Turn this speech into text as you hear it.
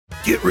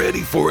Get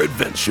ready for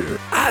adventure.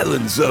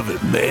 Islands of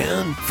it,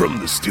 man. From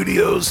the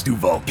studios to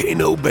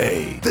Volcano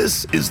Bay,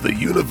 this is the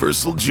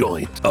Universal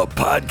Joint, a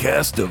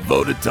podcast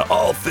devoted to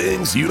all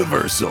things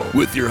Universal,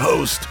 with your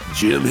host,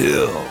 Jim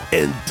Hill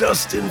and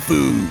Dustin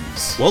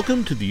Foos.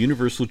 Welcome to the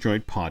Universal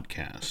Joint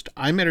podcast.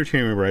 I'm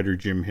entertainment writer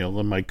Jim Hill,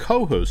 and my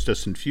co-host,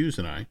 Dustin Foos,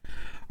 and I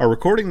are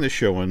recording this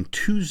show on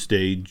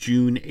Tuesday,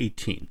 June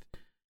 18th.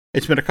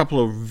 It's been a couple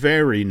of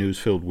very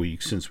news-filled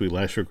weeks since we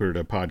last recorded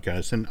a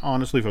podcast, and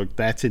honestly, folks,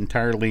 that's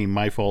entirely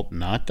my fault,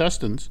 not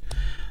Dustin's.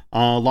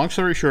 Long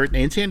story short,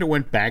 Nancy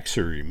underwent back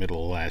surgery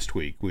middle of last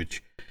week,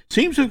 which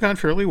seems to have gone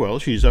fairly well.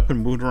 She's up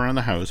and moving around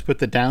the house, but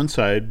the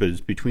downside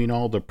was between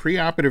all the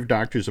pre-operative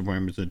doctor's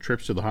appointments and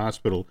trips to the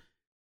hospital,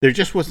 there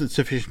just wasn't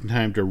sufficient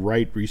time to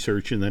write,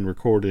 research, and then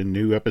record a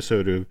new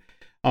episode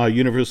of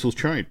Universal's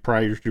Joint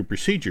prior to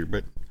procedure.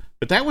 But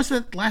that was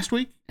it last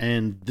week,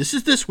 and this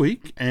is this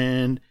week,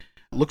 and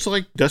looks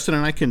like Dustin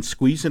and I can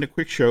squeeze in a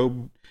quick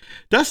show.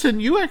 Dustin,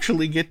 you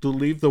actually get to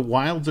leave the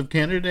wilds of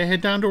Canada to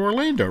head down to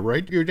Orlando,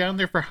 right? You're down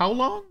there for how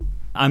long?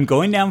 I'm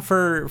going down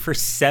for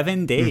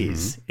 7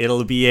 days. Mm-hmm.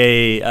 It'll be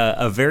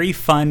a very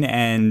fun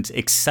and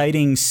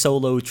exciting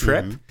solo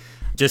trip. Mm-hmm.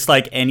 Just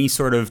like any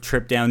sort of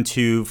trip down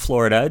to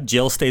Florida,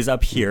 Jill stays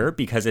up here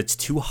because it's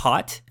too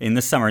hot in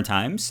the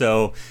summertime.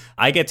 So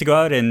I get to go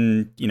out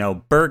and,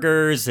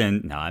 burgers.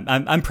 And no,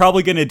 I'm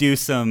probably going to do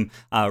some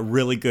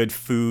really good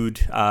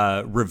food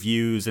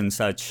reviews and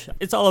such.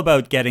 It's all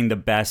about getting the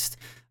best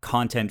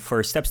content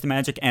for Steps to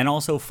Magic and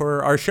also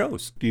for our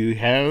shows. Do you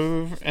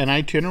have an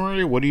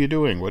itinerary? What are you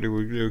doing? What are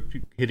we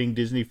hitting?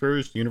 Disney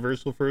first,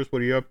 Universal first?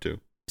 What are you up to?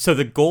 So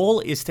the goal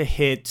is to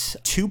hit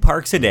 2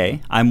 parks a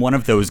day. I'm one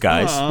of those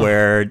guys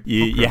where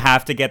you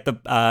have to get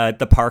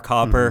the park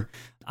hopper.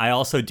 Mm-hmm. I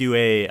also do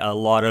a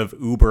lot of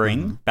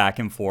Ubering back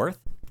and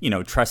forth,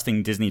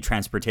 trusting Disney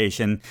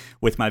transportation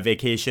with my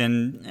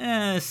vacation.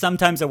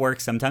 Sometimes it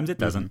works, sometimes it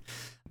doesn't.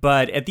 Mm-hmm.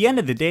 But at the end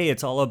of the day,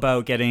 it's all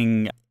about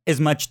getting as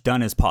much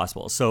done as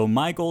possible. So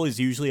my goal is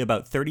usually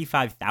about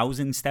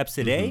 35,000 steps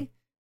a day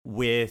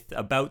with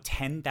about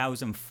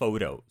 10,000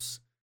 photos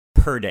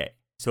per day.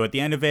 So at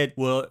the end of it,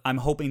 I'm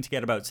hoping to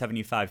get about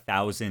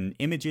 75,000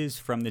 images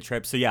from the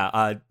trip. So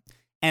yeah,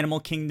 Animal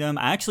Kingdom.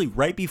 Actually,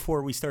 right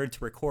before we started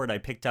to record, I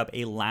picked up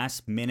a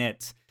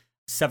last-minute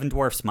Seven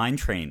Dwarfs Mine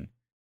Train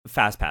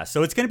Fast Pass.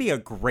 So it's going to be a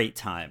great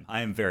time.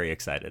 I am very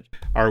excited.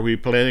 Are we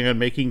planning on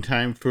making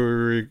time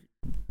for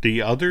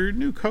the other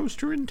new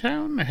coaster in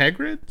town,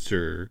 Hagrid's?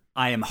 Or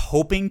I am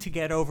hoping to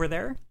get over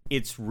there.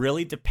 It's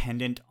really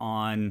dependent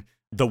on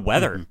the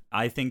weather. Mm-hmm.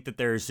 I think that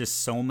there's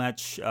just so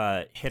much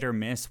hit or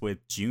miss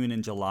with June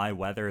and July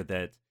weather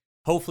that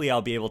hopefully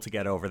I'll be able to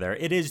get over there.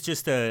 It is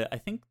just I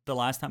think the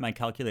last time I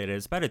calculated,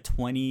 it's about a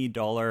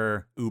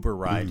 $20 Uber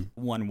ride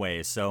one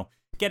way. So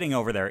getting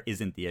over there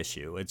isn't the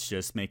issue. It's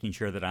just making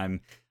sure that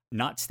I'm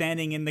not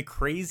standing in the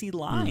crazy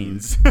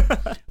lines.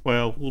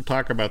 Well, we'll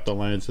talk about the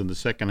lines in the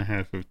second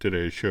half of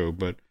today's show,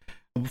 but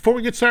before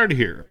we get started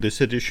here, this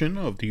edition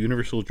of the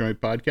Universal Joint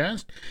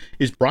Podcast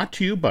is brought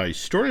to you by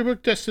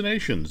Storybook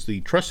Destinations,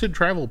 the trusted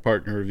travel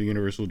partner of the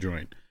Universal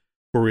Joint.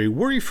 For a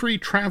worry-free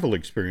travel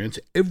experience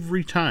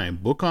every time,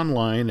 book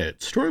online at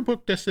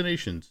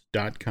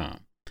storybookdestinations.com.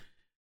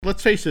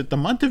 Let's face it, the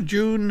month of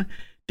June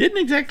didn't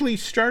exactly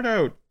start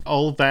out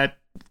all that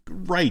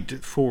right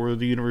for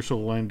the Universal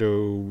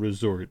Orlando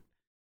Resort.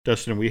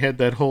 Dustin, we had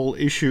that whole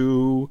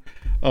issue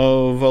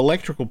of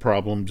electrical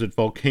problems at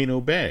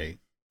Volcano Bay.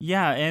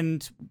 Yeah,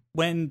 and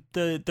when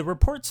the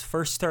reports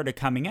first started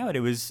coming out, it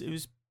was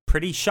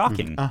pretty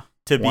shocking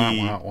to be.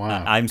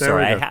 Wow. I'm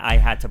sorry, I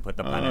had to put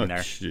the pun in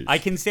there. Geez. I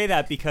can say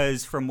that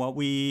because from what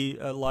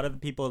a lot of the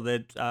people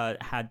that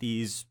had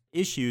these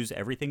issues,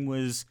 everything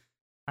was,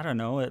 I don't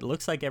know, it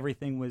looks like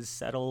everything was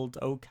settled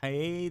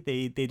okay.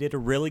 They did a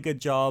really good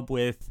job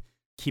with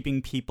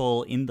keeping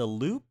people in the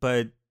loop,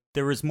 but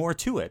there was more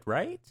to it,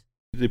 right?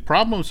 The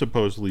problem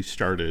supposedly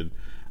started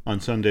on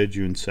Sunday,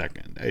 June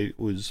 2nd. It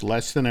was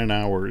less than an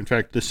hour. In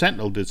fact, the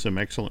Sentinel did some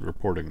excellent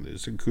reporting of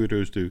this, and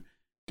kudos to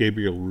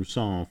Gabrielle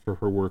Rousson for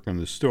her work on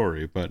this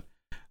story. But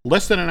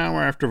less than an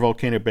hour after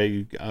Volcano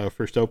Bay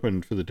first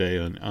opened for the day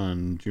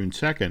on June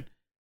 2nd,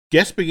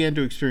 guests began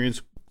to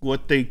experience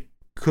what they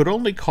could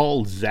only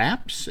call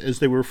zaps as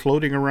they were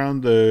floating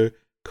around the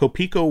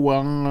Copico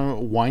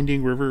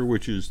Winding River,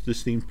 which is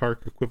this theme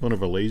park equivalent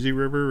of a lazy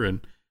river, and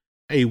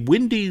a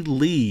Windy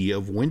Lee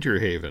of Winter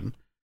Haven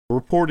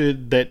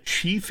reported that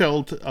she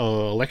felt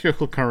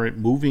electrical current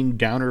moving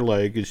down her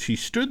leg as she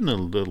stood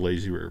in the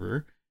lazy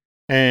river.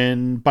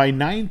 And by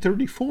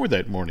 9:34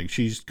 that morning,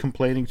 she's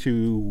complaining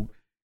to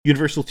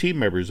Universal team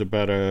members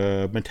about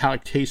a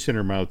metallic taste in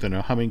her mouth and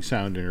a humming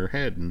sound in her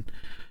head. And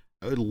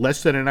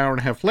less than an hour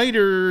and a half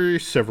later,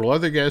 several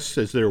other guests,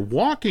 as they're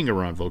walking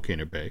around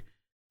Volcano Bay,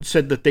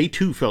 said that they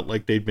too felt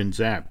like they'd been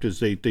zapped as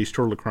they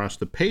strolled across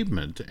the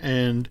pavement.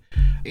 And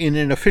in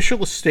an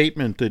official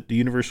statement that the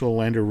Universal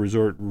Orlando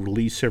Resort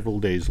released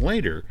several days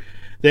later,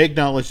 they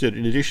acknowledged that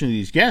in addition to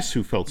these guests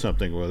who felt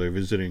something while they're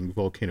visiting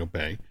Volcano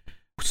Bay,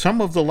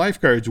 some of the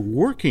lifeguards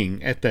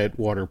working at that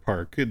water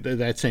park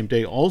that same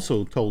day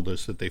also told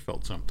us that they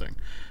felt something.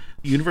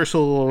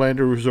 Universal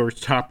Orlando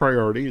Resort's top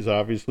priority is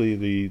obviously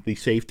the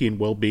safety and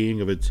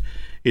well-being of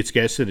its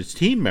guests and its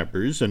team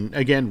members. And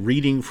again,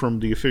 reading from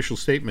the official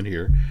statement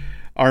here,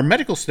 our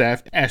medical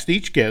staff asked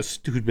each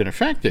guest who'd been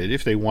affected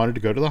if they wanted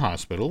to go to the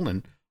hospital,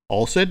 and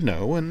all said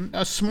no. And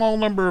a small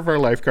number of our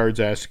lifeguards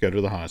asked to go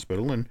to the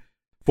hospital, and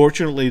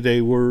fortunately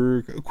they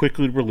were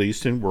quickly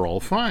released and were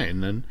all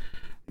fine. And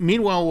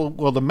meanwhile,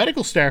 while the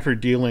medical staff are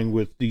dealing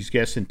with these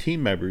guests and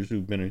team members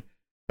who've been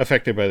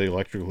affected by the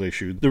electrical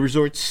issue, the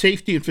resort's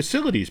safety and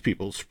facilities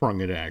people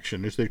sprung into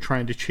action as they're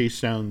trying to chase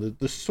down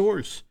the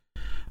source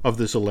of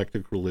this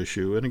electrical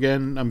issue. And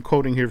again, I'm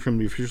quoting here from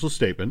the official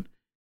statement.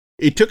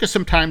 It took us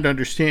some time to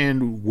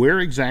understand where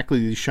exactly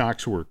these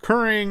shocks were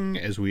occurring.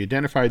 As we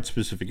identified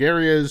specific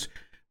areas,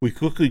 we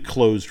quickly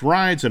closed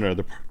rides in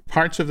other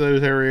parts of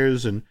those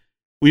areas, and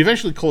we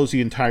eventually closed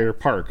the entire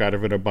park out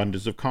of an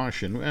abundance of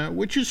caution,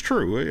 which is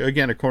true.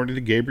 Again, according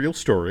to Gabriel's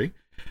story,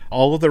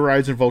 all of the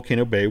rides in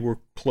Volcano Bay were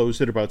closed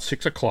at about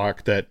 6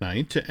 o'clock that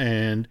night,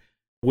 and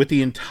with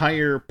the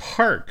entire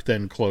park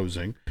then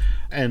closing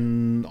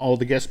and all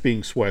the guests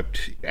being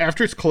swept.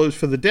 After it's closed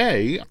for the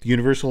day, the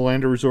Universal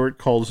Orlando Resort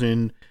calls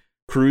in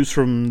crews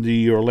from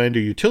the Orlando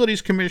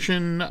Utilities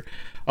Commission,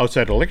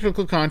 outside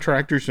electrical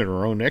contractors, and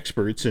our own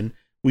experts, and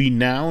we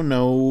now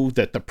know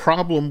that the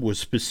problem was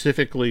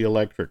specifically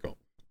electrical.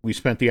 We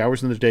spent the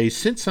hours in the day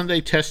since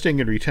Sunday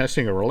testing and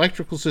retesting our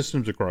electrical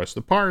systems across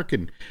the park,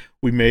 and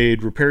we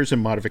made repairs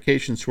and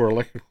modifications to our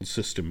electrical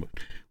system.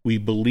 We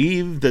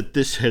believe that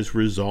this has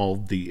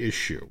resolved the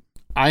issue.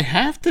 I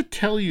have to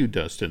tell you,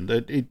 Dustin,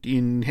 that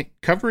in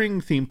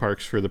covering theme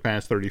parks for the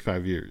past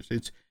 35 years,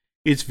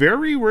 it's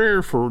very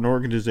rare for an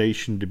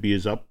organization to be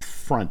as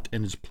upfront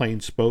and as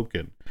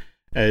plain-spoken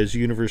as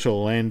Universal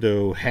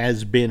Orlando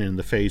has been in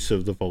the face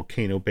of the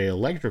Volcano Bay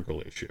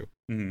electrical issue.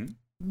 Mm-hmm.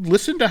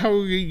 Listen to how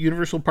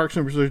Universal Parks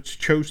and Resorts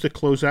chose to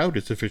close out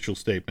its official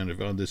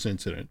statement on this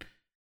incident,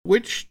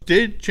 which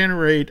did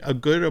generate a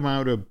good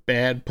amount of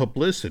bad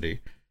publicity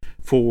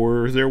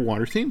for their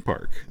water theme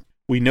park.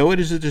 We know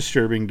it is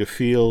disturbing to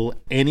feel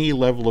any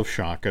level of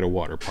shock at a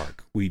water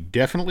park. We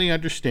definitely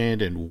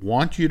understand and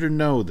want you to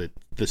know that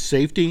the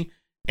safety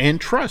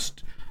and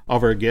trust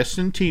of our guests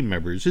and team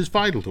members is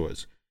vital to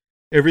us.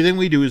 Everything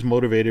we do is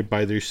motivated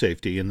by their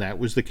safety, and that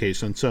was the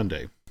case on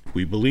Sunday.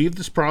 We believe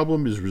this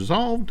problem is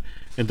resolved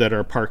and that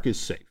our park is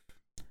safe.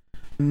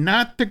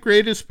 Not the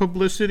greatest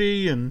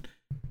publicity, and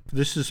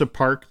this is a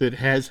park that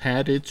has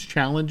had its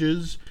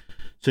challenges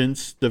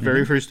since the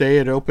very first day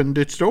it opened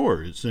its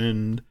doors,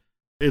 and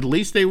at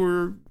least they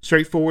were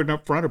straightforward and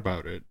upfront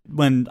about it.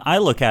 When I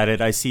look at it,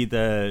 I see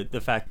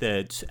the fact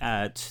that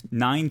at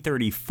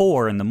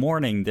 9:34 in the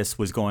morning this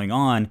was going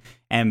on,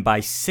 and by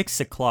 6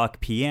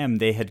 o'clock p.m.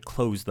 they had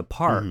closed the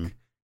park. Mm-hmm.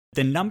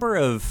 The number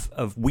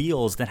of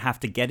wheels that have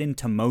to get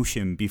into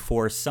motion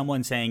before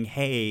someone saying,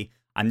 hey,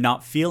 I'm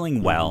not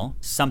feeling well,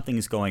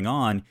 something's going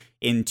on,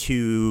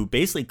 into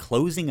basically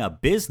closing a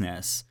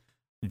business,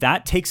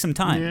 that takes some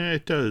time. Yeah,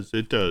 it does.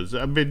 It does.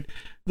 I mean,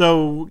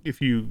 though,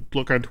 if you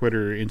look on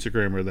Twitter,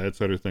 Instagram, or that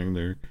sort of thing,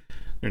 there are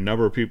a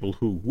number of people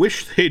who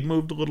wish they'd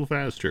moved a little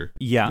faster.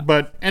 Yeah.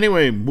 But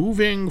anyway,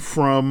 moving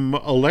from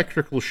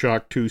electrical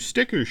shock to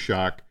sticker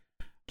shock,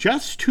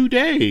 just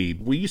today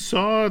we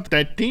saw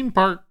that theme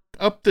park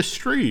up the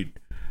street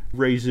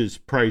raises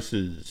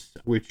prices,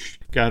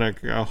 which got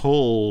a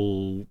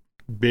whole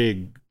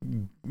big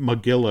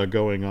magilla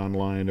going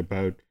online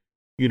about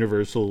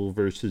Universal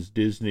versus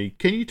Disney.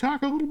 Can you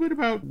talk a little bit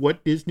about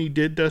what Disney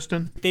did,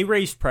 Dustin? They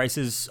raised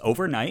prices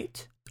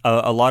overnight.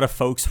 A lot of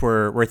folks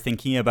were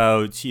thinking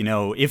about,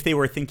 if they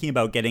were thinking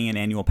about getting an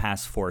annual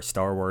pass for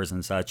Star Wars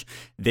and such,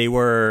 they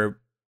were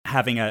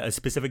having a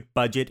specific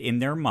budget in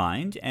their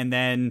mind. And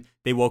then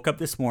they woke up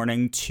this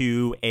morning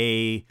to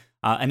an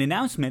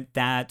announcement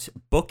that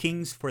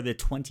bookings for the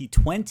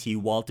 2020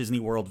 Walt Disney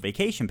World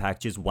vacation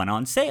packages went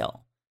on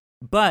sale.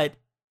 But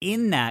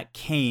in that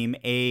came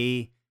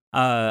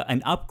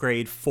an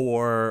upgrade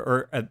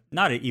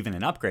not even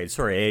an upgrade,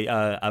 sorry,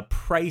 a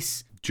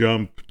price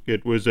jump.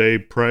 It was a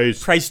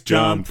price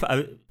jump.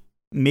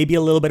 Maybe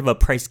a little bit of a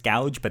price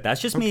gouge, but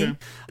that's just me.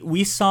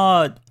 We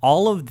saw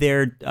all of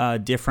their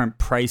different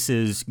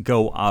prices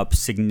go up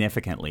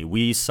significantly.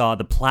 We saw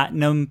the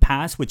Platinum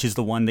Pass, which is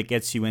the one that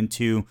gets you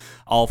into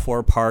all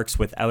 4 parks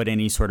without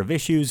any sort of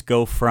issues,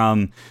 go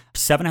from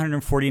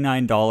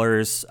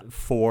 $749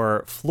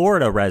 for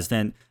Florida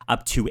resident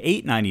up to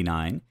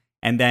 $899.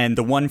 And then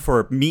the one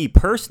for me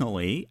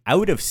personally,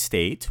 out of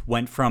state,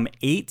 went from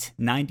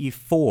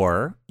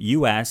 $894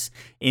 US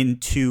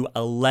into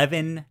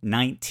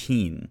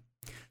 $1119.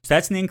 So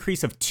that's an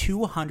increase of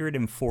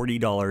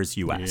 $240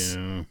 US.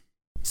 Yeah.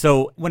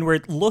 So when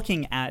we're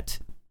looking at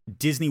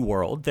Disney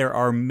World, there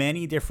are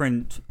many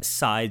different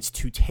sides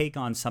to take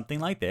on something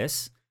like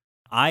this.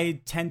 I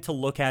tend to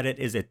look at it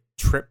as a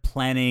trip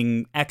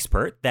planning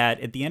expert that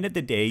at the end of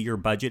the day, your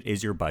budget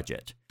is your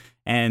budget.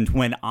 And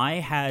when I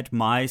had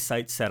my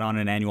sights set on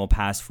an annual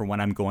pass for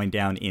when I'm going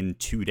down in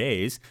 2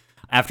 days,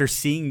 after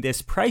seeing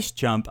this price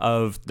jump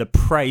of the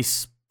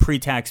price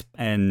pre-tax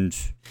and,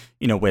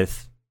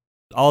 with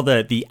all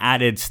the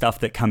added stuff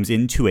that comes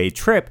into a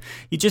trip.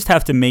 You just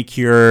have to make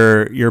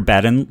your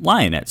bed and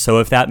lie in it. So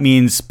if that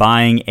means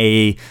buying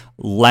a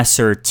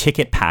lesser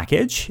ticket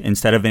package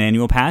instead of an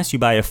annual pass, you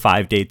buy a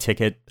 5-day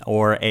ticket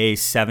or a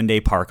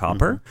 7-day park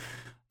hopper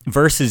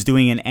versus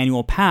doing an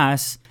annual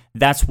pass.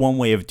 That's one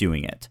way of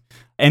doing it.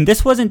 And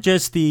this wasn't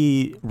just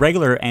the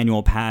regular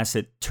annual pass.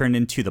 It turned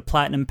into the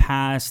Platinum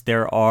Pass.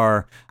 There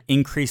are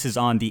increases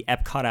on the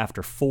Epcot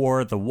After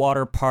 4, the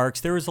water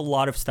parks. There was a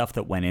lot of stuff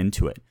that went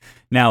into it.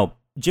 Now,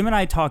 Jim and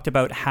I talked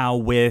about how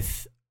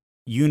with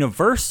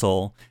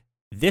Universal,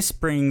 this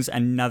brings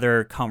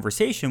another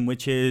conversation,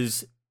 which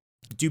is,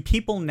 do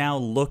people now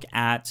look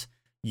at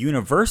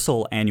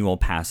Universal annual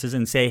passes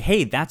and say,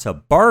 hey, that's a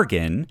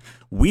bargain.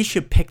 We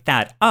should pick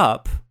that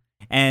up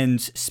and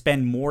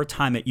spend more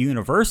time at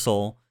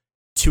Universal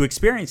to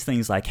experience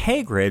things like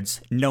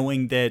Hagrid's,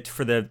 knowing that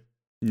for the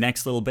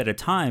next little bit of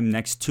time,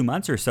 next 2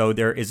 months or so,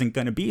 there isn't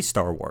going to be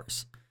Star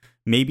Wars.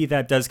 Maybe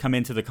that does come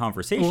into the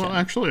conversation. Well,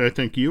 actually, I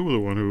think you were the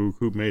one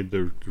who made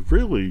the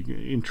really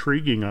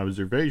intriguing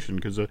observation,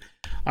 because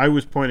I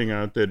was pointing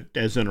out that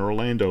as an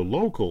Orlando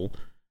local,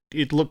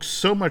 it looks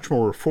so much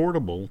more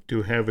affordable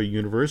to have a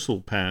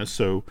Universal pass.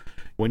 So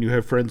when you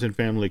have friends and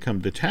family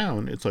come to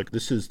town, it's like,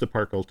 this is the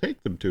park I'll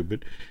take them to.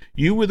 But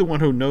you were the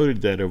one who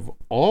noted that of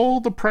all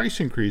the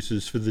price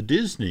increases for the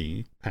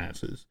Disney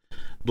passes,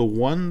 the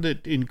one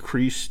that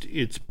increased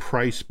its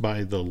price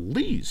by the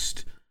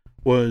least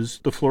was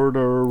the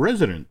Florida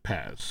resident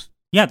pass.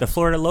 Yeah, the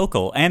Florida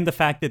local, and the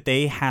fact that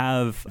they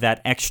have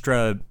that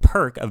extra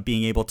perk of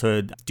being able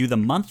to do the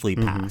monthly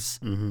pass.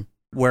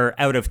 Where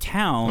out of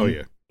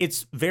town,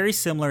 it's very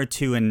similar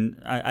to,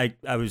 and I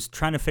was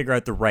trying to figure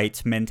out the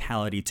right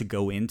mentality to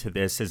go into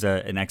this as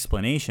an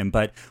explanation,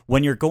 but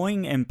when you're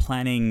going and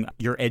planning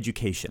your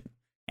education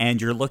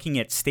and you're looking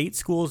at state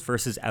schools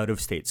versus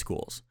out-of-state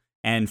schools,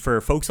 and for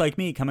folks like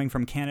me coming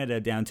from Canada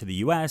down to the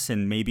US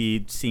and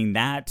maybe seeing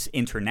that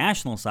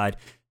international side,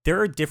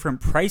 there are different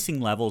pricing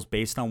levels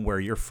based on where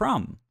you're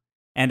from.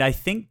 And I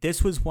think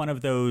this was one of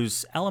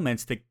those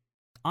elements that,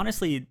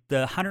 honestly,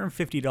 the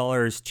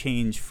 $150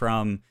 change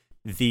from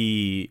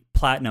the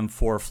Platinum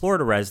for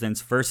Florida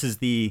residents versus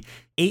the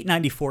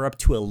 $894 up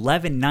to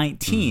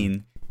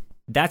 $1119,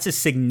 that's a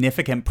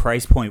significant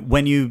price point.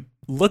 When you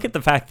look at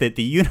the fact that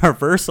the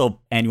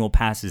Universal annual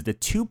passes, the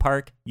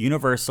 2-park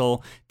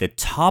Universal, the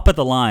top of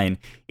the line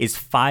is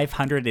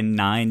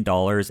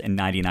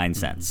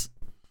 $509.99.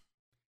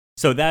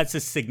 So that's a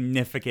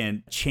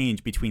significant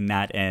change between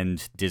that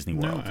and Disney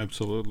World. No,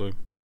 absolutely.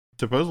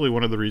 Supposedly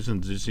one of the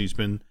reasons Disney's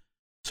been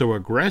so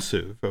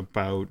aggressive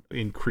about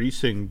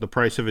increasing the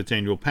price of its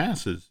annual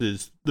passes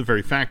is the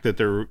very fact that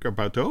they're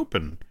about to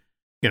open.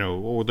 You know,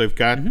 or they've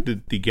got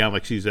the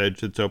Galaxy's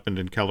Edge that's opened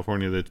in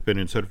California that's been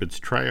in sort of its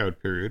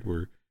tryout period.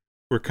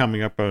 We're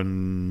coming up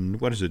on,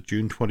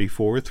 June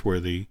 24th, where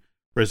the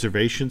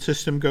reservation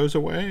system goes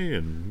away.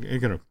 And,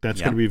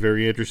 that's going to be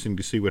very interesting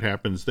to see what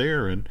happens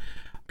there. And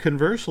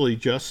conversely,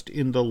 just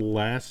in the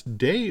last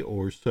day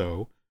or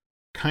so,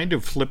 kind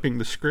of flipping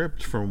the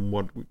script from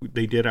what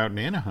they did out in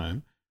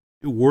Anaheim,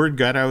 word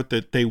got out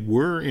that they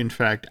were, in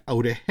fact,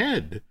 out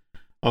ahead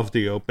of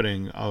the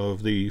opening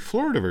of the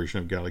Florida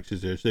version of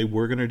Galaxy's Edge. They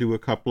were going to do a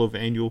couple of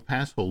annual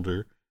pass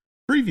holder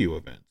preview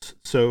events.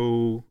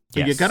 So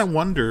you got to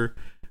wonder,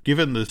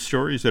 given the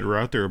stories that are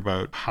out there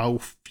about how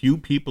few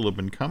people have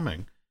been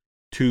coming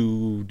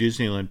to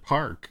Disneyland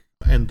Park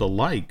and the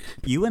like.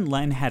 You and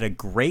Len had a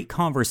great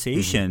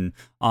conversation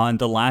on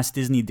the last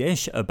Disney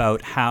Dish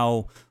about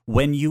how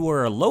when you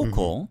were a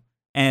local,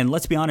 and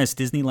let's be honest,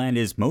 Disneyland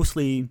is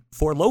mostly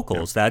for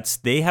locals.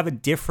 They have a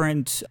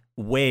different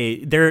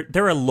way.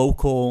 They're a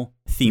local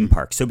theme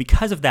park. So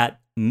because of that,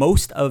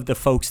 most of the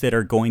folks that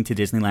are going to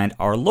Disneyland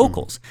are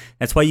locals.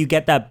 That's why you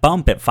get that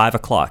bump at 5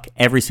 o'clock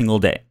every single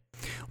day.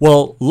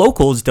 Well,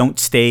 locals don't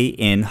stay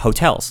in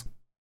hotels.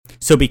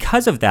 So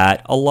because of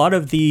that, a lot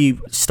of the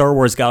Star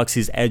Wars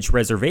Galaxy's Edge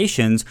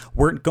reservations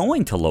weren't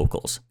going to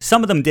locals.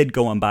 Some of them did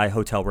go and buy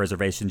hotel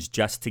reservations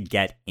just to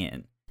get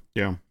in.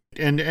 Yeah.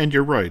 And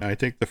you're right. I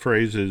think the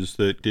phrase is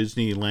that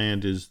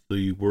Disneyland is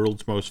the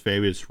world's most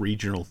famous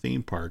regional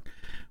theme park,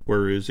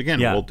 whereas,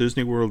 again, Walt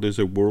Disney World is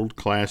a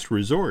world-class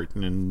resort.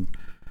 And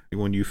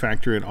when you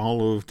factor in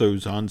all of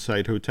those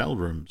on-site hotel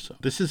rooms,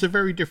 this is a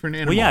very different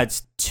animal. Well, yeah,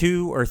 it's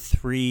 2 or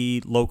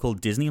 3 local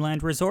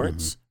Disneyland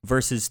resorts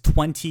versus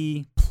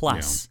 20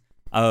 plus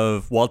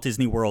of Walt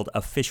Disney World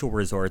official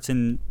resorts.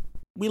 And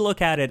we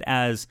look at it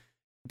as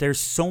there's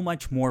so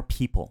much more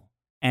people.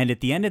 And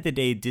at the end of the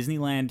day,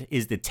 Disneyland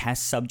is the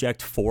test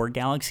subject for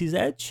Galaxy's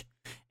Edge.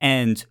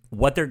 And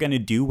what they're going to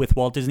do with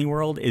Walt Disney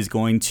World is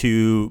going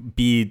to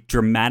be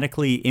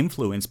dramatically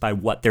influenced by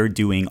what they're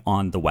doing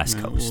on the West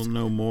Coast. We'll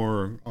know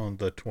more on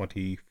the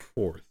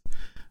 24th.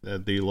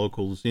 The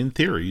locals, in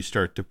theory,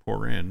 start to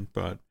pour in.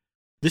 But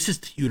this is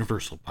the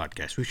Universal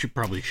podcast. We should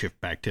probably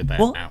shift back to that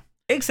now.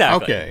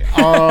 Exactly. Okay.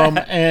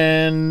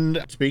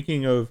 And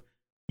speaking of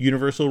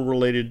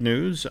Universal-related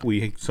news,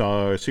 we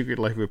saw Secret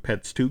Life of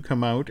Pets 2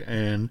 come out,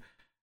 and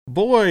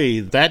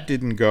Boy, that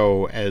didn't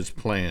go as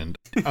planned.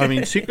 I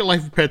mean, Secret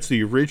Life of Pets,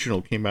 the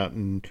original, came out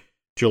in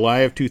July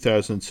of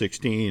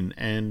 2016,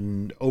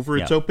 and over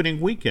its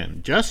opening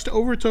weekend, just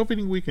over its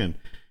opening weekend,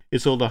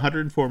 it sold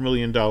 $104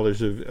 million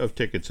of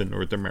tickets in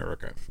North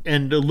America.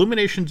 And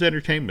Illuminations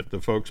Entertainment,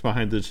 the folks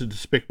behind the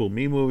Despicable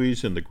Me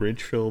movies and the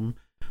Grinch film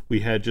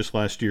we had just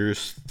last year,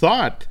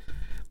 thought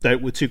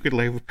that with Secret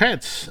Life of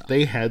Pets,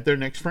 they had their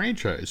next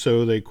franchise.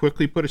 So they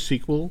quickly put a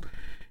sequel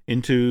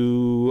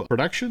into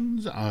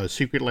productions.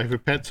 Secret Life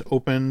of Pets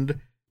opened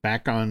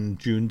back on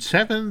June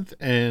 7th,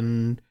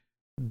 and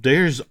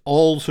there's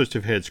all sorts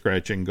of head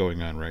scratching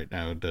going on right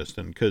now,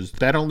 Dustin, because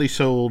that only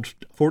sold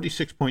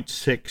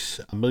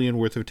 46.6 million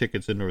worth of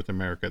tickets in North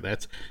America.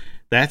 That's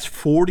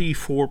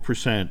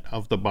 44%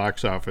 of the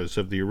box office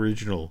of the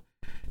original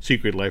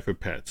Secret Life of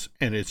Pets.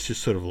 And it's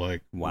just sort of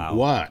like, wow,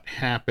 what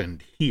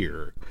happened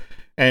here?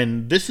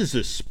 And this is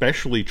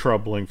especially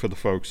troubling for the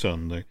folks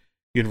on the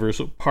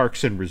Universal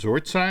Parks and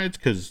Resort sides,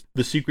 because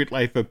the Secret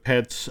Life of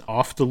Pets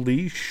Off the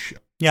Leash.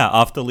 Yeah,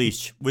 Off the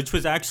Leash, which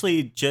was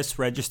actually just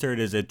registered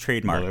as a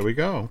trademark. Well, there we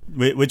go.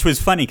 Which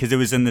was funny because it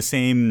was in the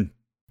same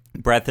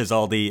breath as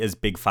as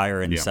Big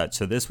Fire and such.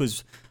 So this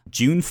was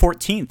June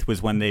 14th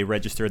was when they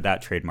registered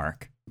that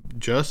trademark.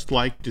 Just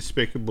like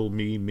Despicable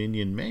Me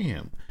Minion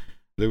Mayhem.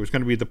 There was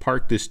going to be the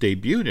park this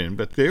debuted in,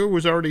 but there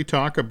was already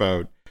talk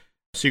about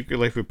Secret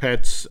Life of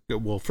Pets,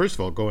 well, first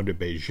of all, going to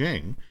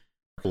Beijing,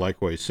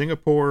 likewise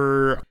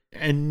Singapore,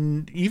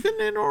 and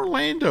even in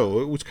Orlando.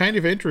 It was kind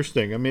of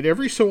interesting. I mean,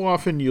 every so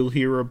often you'll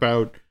hear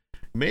about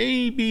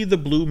maybe the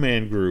Blue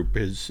Man Group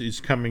is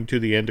coming to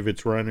the end of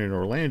its run in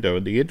Orlando.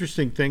 And the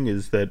interesting thing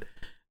is that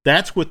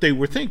that's what they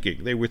were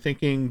thinking. They were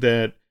thinking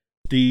that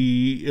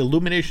the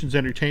Illuminations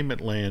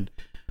Entertainment Land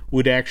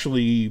would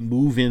actually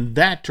move in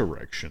that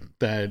direction,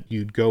 that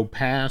you'd go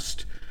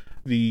past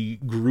the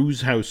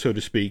Gru's house, so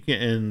to speak,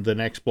 and the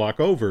next block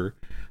over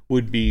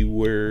would be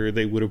where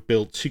they would have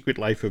built Secret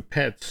Life of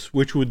Pets,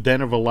 which would then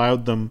have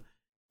allowed them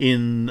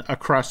in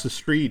across the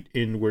street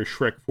in where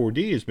Shrek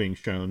 4D is being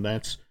shown.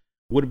 That's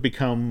would have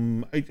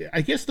become,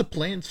 I guess the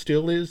plan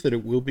still is that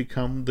it will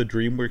become the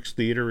DreamWorks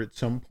Theater at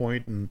some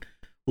point, and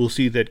we'll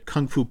see that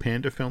Kung Fu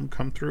Panda film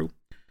come through.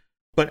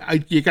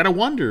 But you got to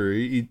wonder,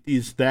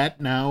 is that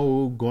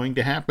now going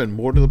to happen?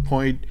 More to the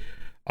point,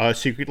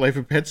 Secret Life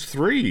of Pets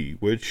 3,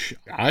 which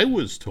I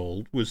was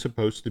told was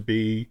supposed to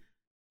be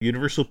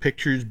Universal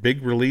Pictures'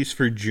 big release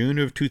for June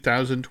of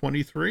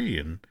 2023.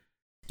 And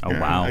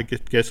wow. I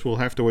guess we'll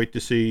have to wait to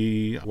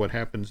see what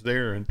happens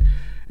there.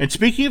 And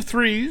speaking of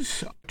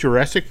threes,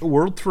 Jurassic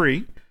World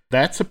 3,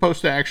 that's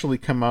supposed to actually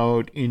come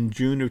out in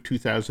June of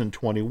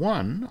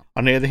 2021.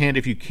 On the other hand,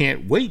 if you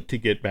can't wait to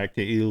get back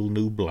to Il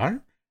Nublar,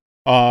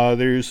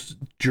 there's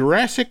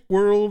Jurassic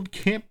World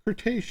Camp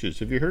Cretaceous.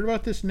 Have you heard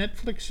about this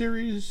Netflix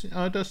series,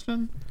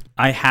 Dustin?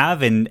 I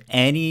have, and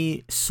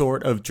any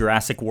sort of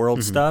Jurassic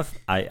World stuff,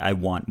 I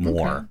want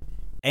more. Okay.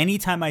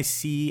 Anytime I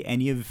see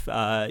any of,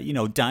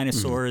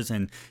 dinosaurs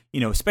and,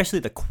 especially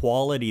the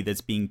quality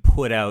that's being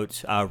put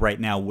out right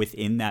now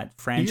within that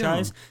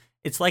franchise,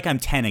 it's like I'm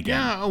 10 again.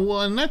 Yeah,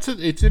 well, and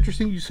it's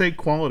interesting you say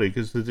quality,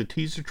 because there's a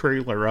teaser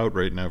trailer out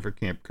right now for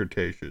Camp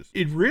Cretaceous.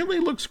 It really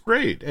looks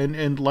great,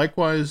 and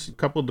likewise, a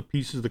couple of the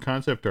pieces of the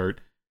concept art.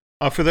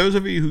 For those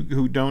of you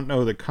who don't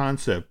know the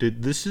concept,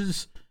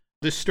 this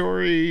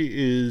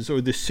series,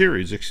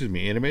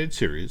 animated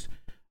series,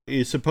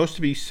 is supposed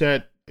to be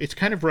set, it's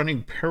kind of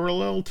running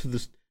parallel to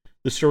the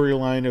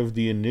storyline of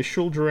the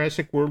initial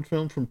Jurassic World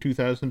film from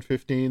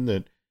 2015,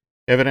 that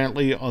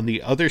evidently on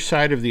the other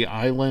side of the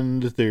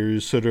island,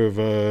 there's sort of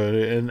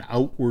an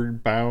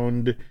outward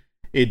bound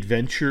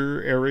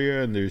adventure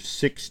area, and there's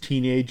 6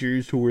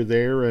 teenagers who are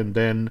there, and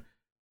then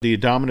the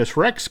Indominus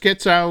Rex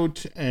gets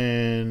out,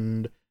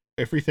 and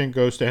everything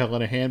goes to hell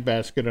in a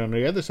handbasket on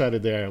the other side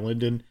of the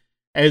island. And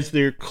as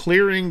they're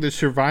clearing the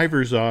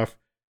survivors off,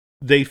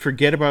 they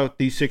forget about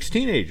these 6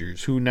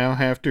 teenagers who now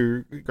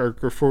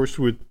are forced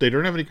with, they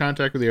don't have any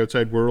contact with the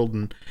outside world,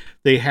 and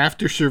they have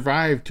to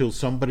survive till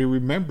somebody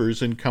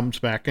remembers and comes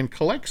back and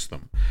collects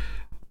them.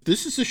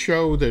 This is a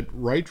show that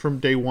right from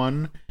day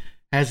one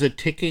has a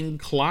ticking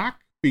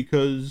clock,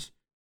 because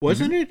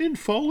wasn't it in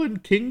Fallen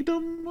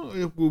Kingdom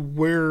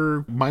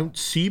where Mount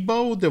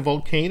Sibo, the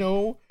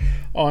volcano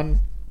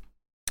on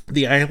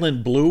the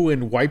island, blew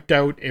and wiped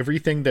out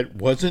everything that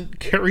wasn't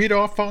carried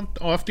off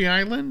the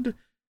island?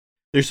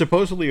 There's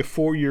supposedly a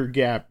 4-year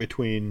gap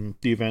between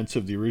the events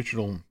of the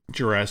original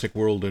Jurassic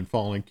World and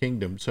Fallen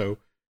Kingdom. So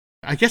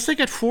I guess they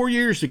got 4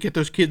 years to get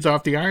those kids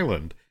off the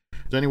island.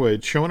 Anyway,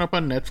 it's showing up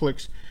on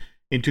Netflix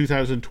in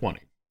 2020.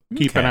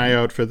 Keep an eye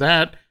out for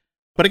that.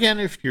 But again,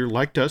 if you're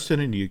like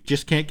Dustin and you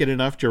just can't get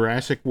enough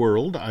Jurassic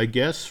World, I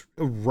guess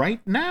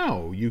right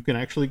now you can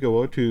actually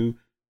go out to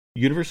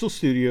Universal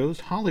Studios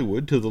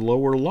Hollywood, to the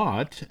lower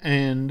lot,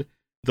 and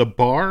the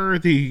bar,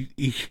 the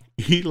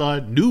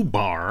Hila New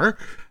Bar,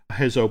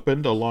 has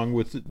opened along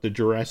with the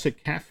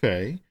Jurassic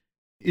Cafe.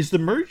 Is the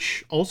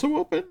merch also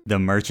open? The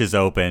merch is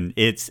open.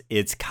 It's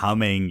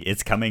coming.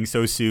 It's coming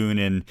so soon.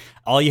 And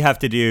all you have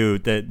to do,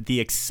 the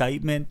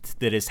excitement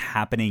that is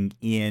happening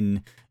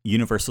in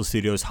Universal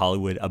Studios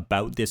Hollywood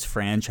about this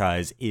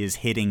franchise is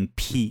hitting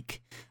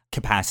peak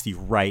capacity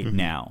right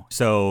now.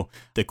 So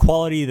the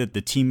quality that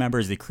the team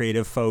members, the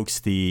creative folks,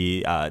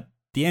 the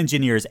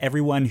engineers,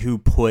 everyone who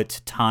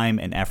put time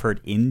and effort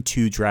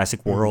into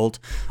Jurassic World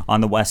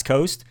on the West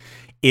Coast,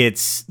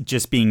 it's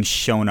just being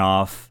shown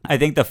off. I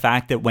think the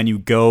fact that when you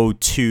go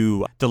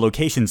to the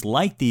locations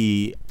like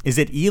is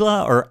it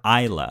Isla or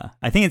Isla?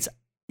 I think it's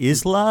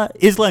Isla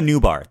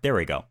Nubar. There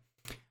we go.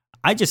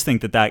 I just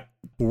think that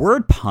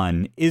word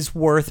pun is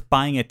worth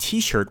buying a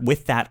t-shirt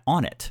with that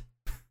on it.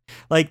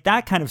 Like,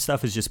 that kind of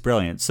stuff is just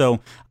brilliant. So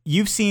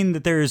you've seen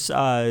that there's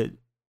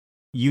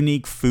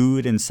unique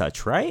food and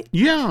such, right?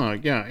 Yeah.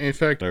 In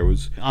fact, I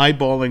was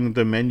eyeballing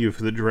the menu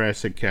for the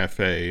Jurassic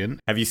Cafe, and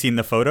have you seen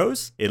the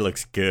photos? It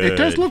looks good. It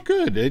does look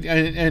good.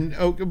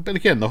 But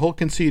again, the whole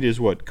conceit is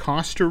what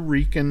Costa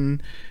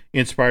Rican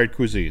inspired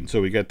cuisine.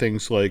 So we got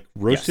things like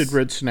roasted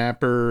red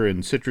snapper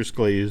and citrus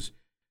glaze,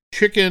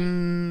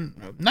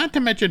 chicken, not to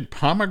mention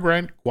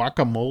pomegranate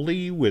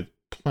guacamole with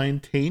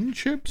plantain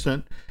chips,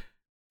 and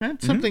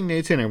that's something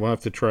Nathan and I will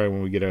have to try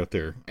when we get out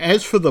there.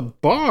 As for the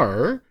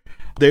bar,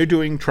 they're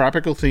doing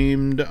tropical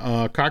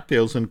themed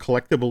cocktails in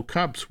collectible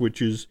cups, which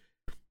is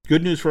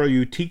good news for all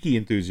you tiki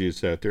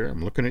enthusiasts out there.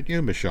 I'm looking at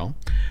you, Michelle.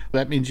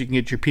 That means you can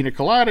get your pina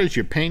coladas,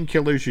 your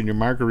painkillers, and your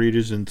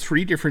margaritas in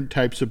 3 different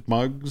types of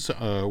mugs.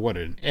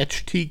 An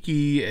etched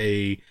tiki,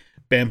 a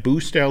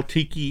bamboo style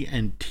tiki,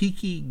 and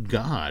tiki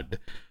god.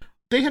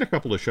 They had a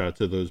couple of shots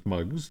of those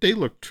mugs. They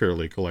looked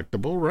fairly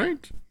collectible,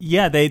 right?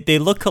 Yeah, they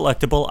look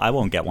collectible. I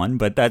won't get one,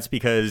 but that's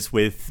because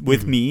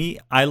with me,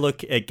 I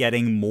look at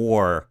getting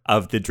more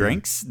of the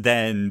drinks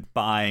than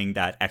buying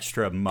that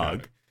extra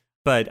mug.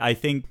 But I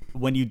think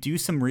when you do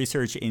some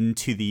research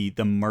into the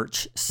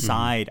merch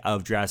side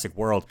of Jurassic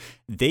World,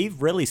 they've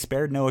really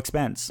spared no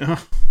expense.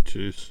 Oh,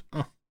 jeez.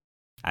 Oh.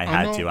 I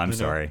had to. I'm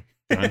sorry.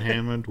 John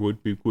Hammond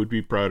would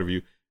be proud of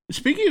you.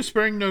 Speaking of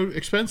sparing no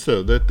expense,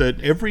 though, that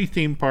every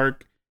theme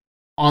park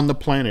on the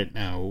planet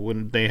now,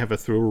 when they have a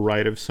thrill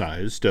ride of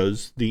size,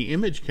 does the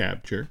image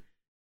capture.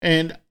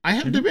 And I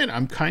have to admit,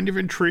 I'm kind of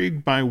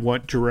intrigued by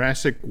what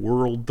Jurassic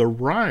World, the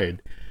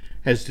ride,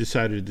 has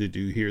decided to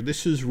do here.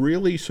 This is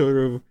really sort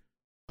of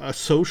a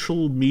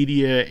social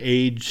media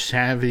age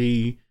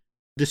savvy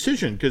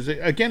decision. Because,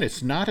 again,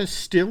 it's not a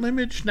still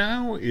image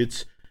now.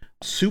 It's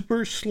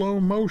super slow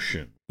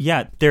motion.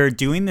 Yeah, they're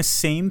doing the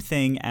same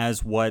thing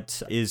as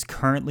what is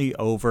currently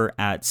over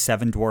at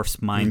Seven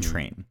Dwarfs Mine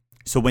Train.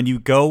 So when you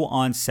go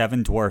on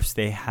Seven Dwarfs,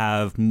 they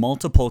have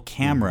multiple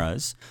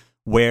cameras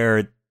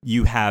where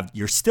you have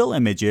your still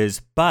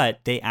images,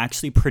 but they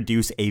actually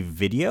produce a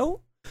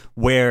video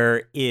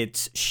where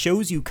it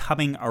shows you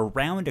coming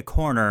around a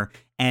corner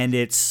and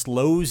it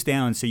slows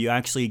down so you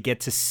actually get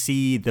to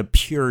see the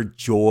pure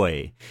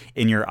joy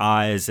in your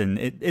eyes. And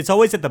it's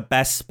always at the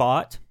best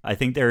spot. I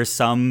think there are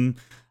some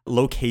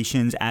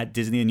locations at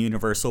Disney and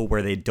Universal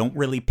where they don't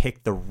really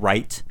pick the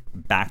right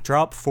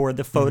backdrop for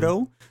the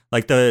photo.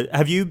 Like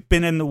have you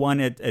been in the one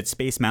at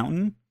Space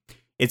Mountain?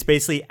 It's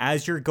basically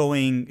as you're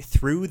going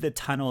through the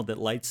tunnel that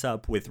lights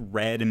up with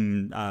red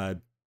and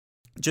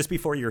just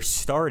before you're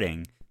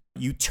starting,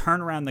 you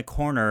turn around the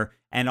corner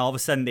and all of a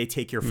sudden they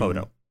take your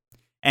photo.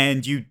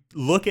 And you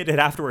look at it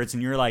afterwards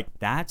and you're like,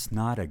 that's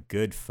not a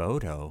good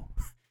photo.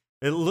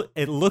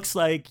 It looks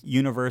like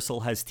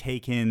Universal has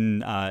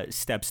taken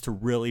steps to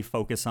really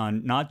focus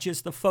on not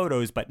just the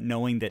photos, but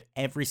knowing that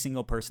every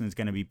single person is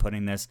going to be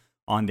putting this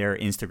on their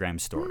Instagram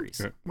stories.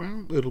 Okay.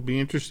 Well, it'll be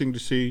interesting to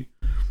see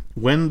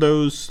when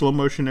those slow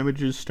motion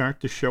images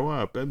start to show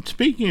up. And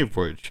speaking of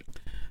which,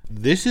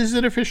 this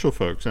isn't official,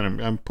 folks,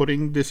 and I'm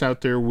putting this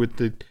out there with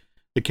the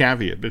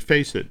caveat. But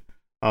face it,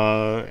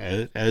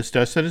 as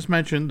Dustin has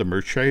mentioned, the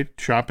merch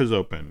shop is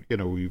open. You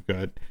know, we've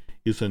got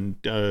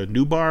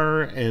New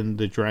Bar and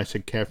the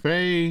Jurassic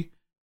Cafe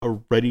are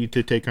ready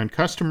to take on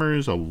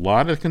customers. A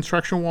lot of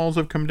construction walls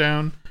have come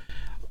down,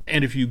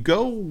 and if you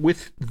go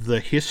with the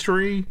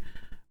history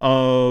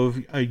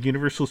of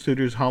Universal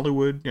Studios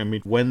Hollywood, I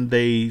mean, when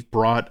they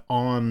brought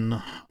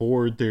on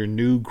board their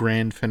new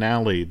grand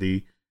finale,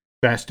 the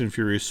Fast and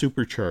Furious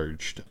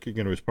Supercharged,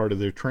 as part of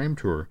their tram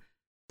tour,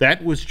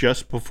 that was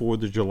just before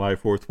the July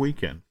 4th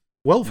weekend.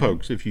 Well,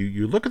 folks, if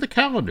you look at the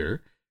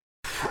calendar,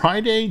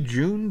 Friday,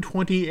 June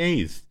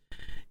 28th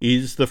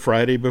is the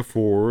Friday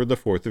before the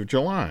 4th of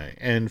July.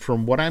 And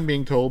from what I'm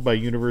being told by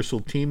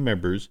Universal team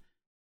members,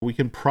 we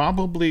can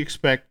probably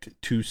expect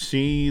to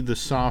see the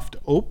soft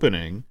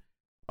opening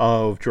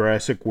of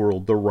Jurassic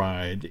World, the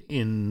ride,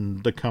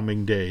 in the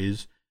coming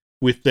days,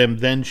 with them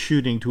then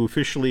shooting to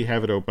officially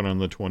have it open on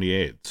the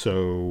 28th.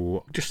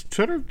 So just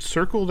sort of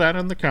circle that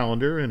on the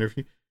calendar, and if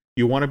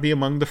you want to be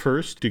among the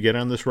first to get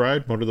on this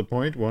ride, more to the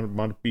point, want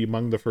to be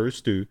among the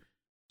first to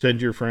send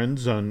your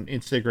friends on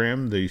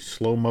Instagram the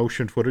slow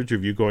motion footage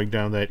of you going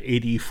down that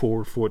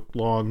 84-foot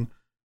long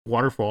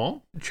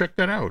waterfall, check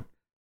that out.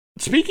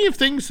 Speaking of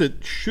things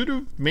that should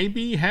have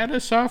maybe had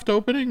a soft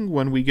opening,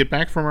 when we get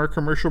back from our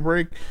commercial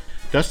break,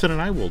 Dustin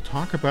and I will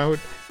talk about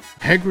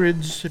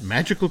Hagrid's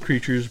Magical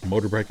Creatures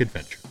Motorbike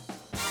Adventure.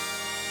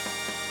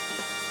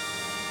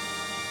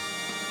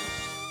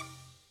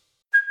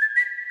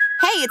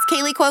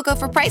 Haley Cuoco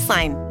for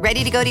Priceline.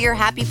 Ready to go to your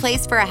happy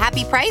place for a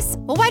happy price?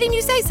 Well, why didn't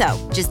you say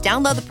so? Just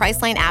download the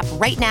Priceline app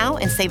right now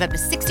and save up to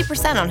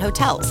 60% on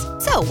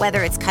hotels. So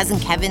whether it's Cousin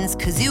Kevin's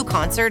Kazoo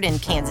Concert in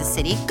Kansas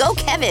City, go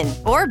Kevin,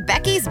 or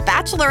Becky's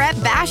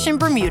Bachelorette Bash in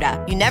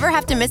Bermuda, you never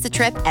have to miss a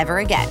trip ever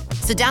again.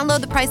 So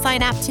download the Priceline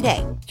app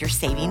today. Your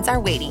savings are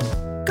waiting.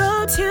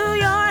 Go to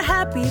your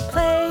happy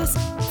place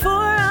for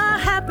a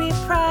happy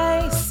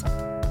price.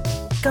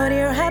 Go to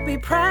your happy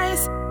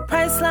price,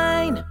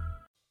 Priceline.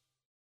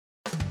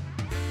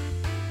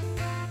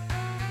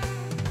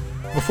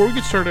 Before we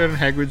get started on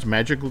Hagrid's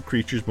Magical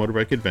Creatures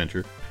Motorbike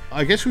Adventure,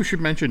 I guess we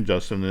should mention,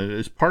 Justin, that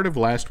as part of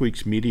last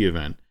week's media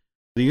event,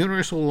 the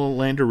Universal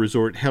Orlando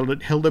Resort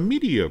held a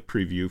media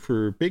preview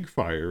for Big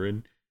Fire,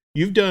 and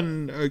you've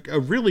done a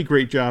really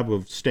great job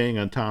of staying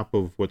on top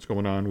of what's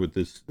going on with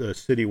this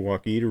City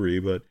Walk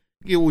Eatery. But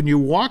when you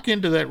walk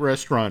into that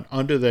restaurant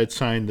under that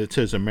sign that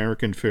says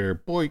American Fare,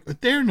 boy,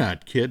 they're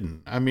not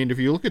kidding. I mean, if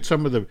you look at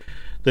some of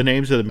the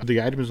names of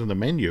the items on the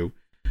menu,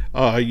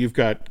 you've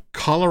got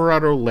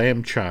Colorado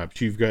lamb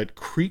chops, you've got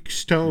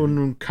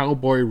Creekstone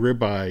cowboy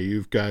ribeye,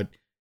 you've got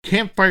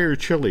campfire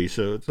chili.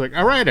 So it's like,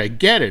 all right, I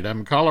get it. I'm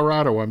in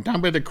Colorado. I'm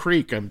down by the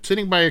creek. I'm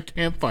sitting by a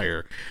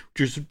campfire,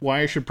 which is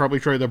why I should probably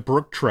try the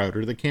brook trout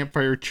or the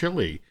campfire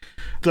chili.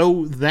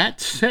 Though that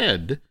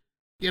said,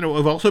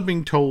 I've also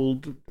been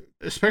told,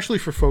 especially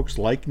for folks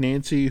like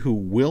Nancy who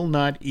will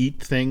not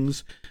eat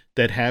things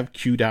that have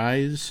cute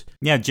eyes.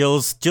 Yeah,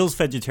 Jill's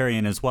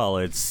vegetarian as well.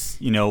 It's,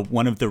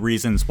 one of the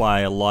reasons why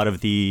a lot of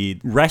the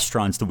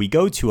restaurants that we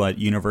go to at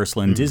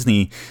Universal and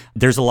Disney,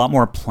 there's a lot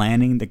more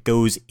planning that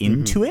goes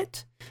into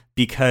it,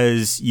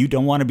 because you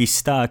don't want to be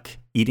stuck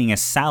eating a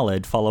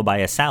salad followed by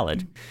a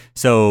salad.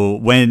 So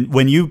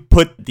when you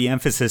put the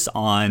emphasis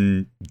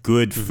on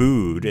good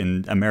food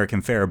and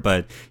American fare,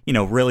 but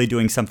really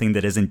doing something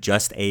that isn't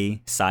just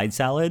a side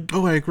salad.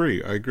 Oh, I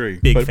agree.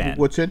 Big fan.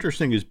 What's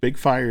interesting is Big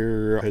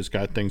Fire has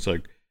got things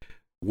like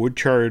wood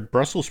charred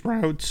Brussels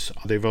sprouts.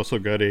 They've also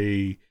got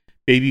a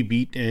baby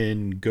beet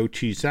and goat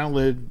cheese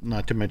salad,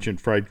 not to mention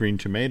fried green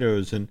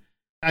tomatoes. And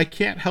I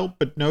can't help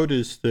but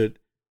notice that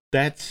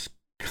that's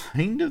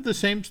kind of the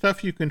same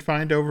stuff you can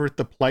find over at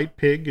the Polite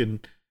Pig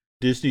and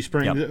Disney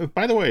Springs. Yep.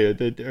 By the way,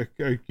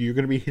 are you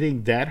going to be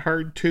hitting that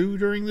hard too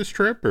during this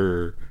trip,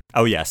 or?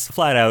 Oh yes,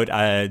 flat out.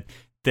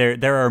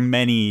 There are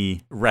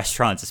many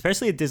restaurants,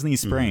 especially at Disney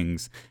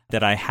Springs,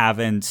 that I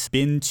haven't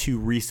been to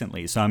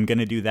recently. So I'm going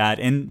to do that,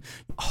 and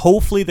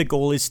hopefully the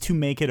goal is to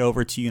make it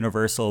over to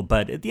Universal.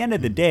 But at the end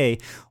of the day,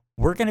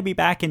 we're going to be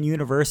back in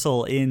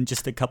Universal in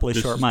just a couple of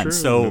short months.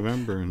 True. So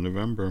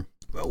November.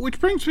 Which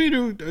brings me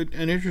to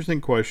an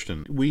interesting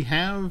question. We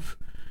have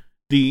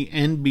the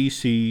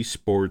NBC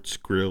Sports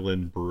Grill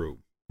and Brew,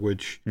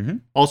 which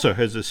also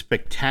has a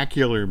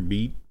spectacular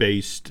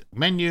meat-based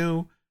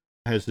menu,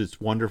 has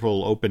its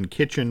wonderful open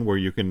kitchen where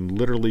you can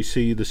literally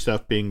see the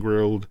stuff being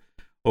grilled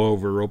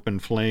over open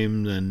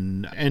flames,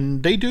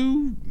 and they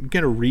do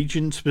get a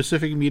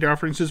region-specific meat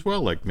offerings as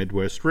well, like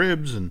Midwest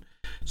ribs and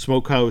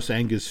Smokehouse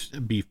Angus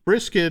beef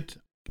brisket.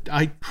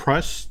 I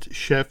trust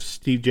Chef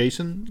Steve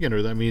Jason,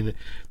 the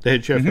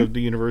head chef of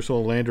the Universal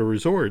Orlando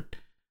Resort.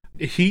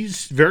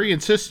 He's very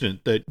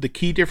insistent that the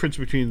key difference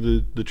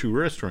between the two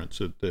restaurants,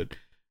 that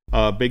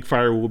Big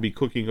Fire will be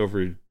cooking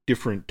over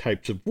different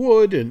types of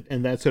wood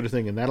and that sort of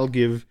thing, and that'll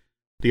give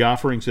the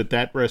offerings at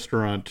that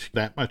restaurant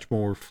that much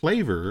more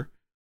flavor.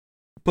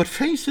 But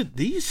face it,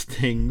 these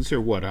things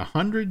are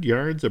 100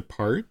 yards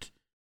apart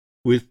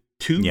with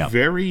two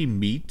very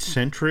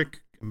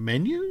meat-centric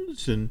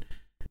menus, and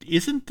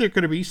isn't there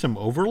going to be some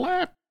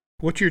overlap?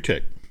 What's your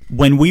take?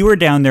 When we were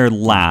down there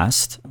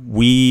last,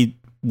 we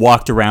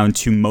walked around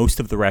to most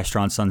of the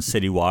restaurants on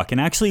City Walk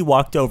and actually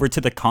walked over to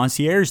the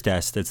concierge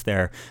desk that's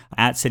there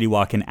at City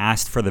Walk and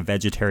asked for the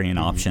vegetarian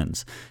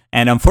options.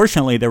 And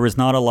unfortunately, there was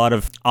not a lot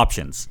of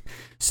options.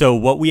 So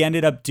what we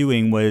ended up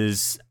doing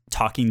was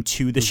talking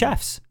to the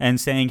chefs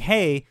and saying,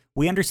 hey,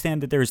 we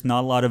understand that there's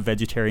not a lot of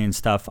vegetarian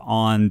stuff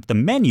on the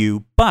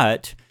menu,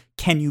 but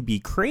can you be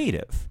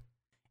creative?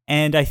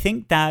 And I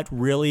think that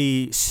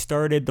really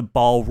started the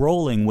ball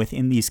rolling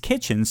within these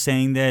kitchens,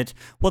 saying that,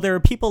 well, there are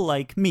people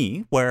like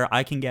me where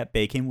I can get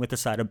bacon with a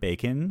side of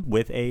bacon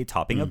with a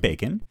topping of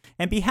bacon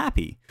and be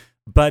happy.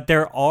 But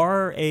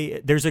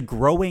there's a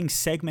growing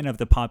segment of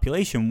the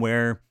population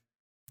where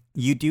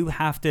you do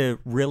have to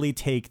really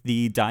take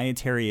the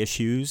dietary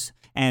issues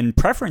and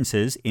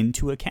preferences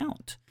into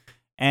account.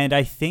 And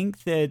I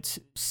think that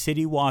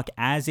City Walk,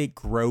 as it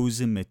grows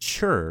and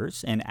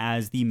matures, and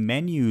as the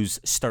menus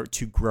start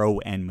to grow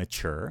and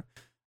mature,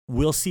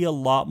 we'll see a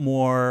lot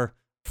more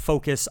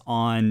focus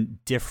on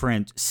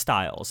different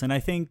styles. And I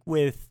think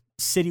with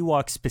City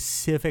Walk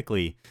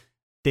specifically,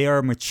 they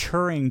are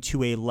maturing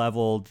to a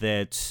level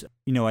that,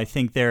 I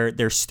think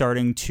they're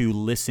starting to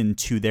listen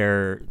to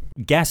their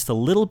guests a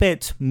little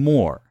bit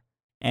more.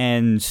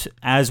 And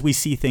as we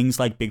see things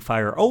like Big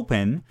Fire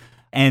open,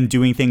 and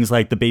doing things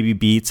like the baby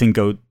beets and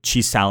goat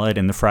cheese salad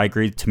and the fried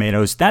green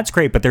tomatoes, that's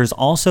great. But there's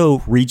also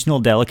regional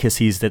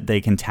delicacies that they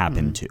can tap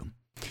into.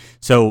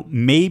 So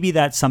maybe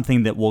that's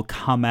something that will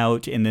come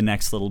out in the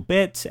next little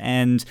bit.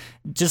 And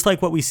just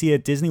like what we see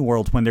at Disney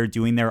World when they're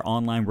doing their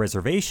online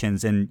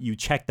reservations and you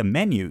check the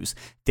menus,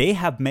 they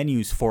have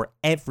menus for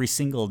every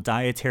single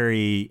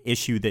dietary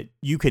issue that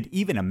you could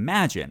even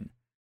imagine.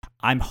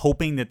 I'm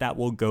hoping that that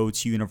will go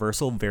to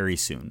Universal very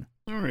soon.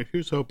 All right,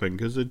 here's hoping,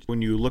 because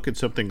when you look at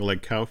something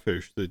like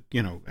Cowfish that,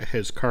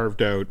 has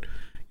carved out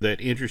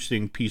that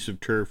interesting piece of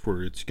turf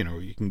where it's,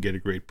 you can get a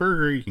great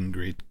burger, you can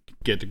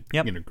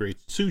get great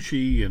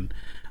sushi, and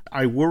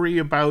I worry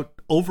about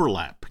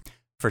overlap.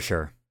 For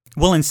sure.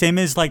 Well, and same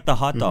as like the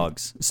hot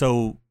dogs.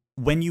 So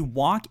when you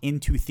walk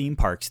into theme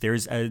parks,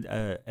 there's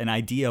an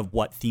idea of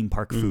what theme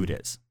park food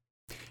is.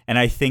 And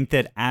I think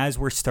that as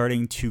we're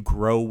starting to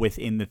grow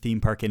within the theme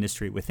park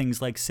industry with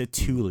things like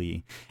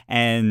Satuli,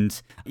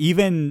 and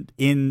even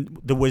in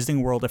the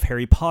Wizarding World of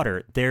Harry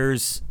Potter,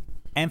 there's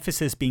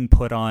emphasis being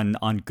put on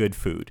good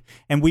food.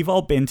 And we've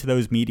all been to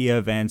those media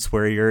events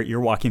where you're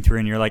walking through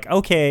and you're like,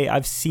 okay,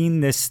 I've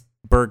seen this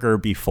burger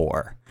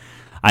before.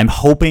 I'm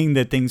hoping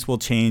that things will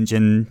change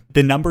and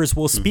the numbers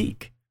will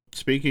speak.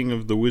 Speaking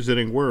of the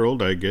Wizarding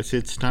World, I guess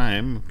it's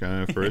time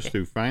for us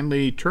to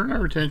finally turn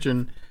our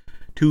attention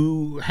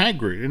to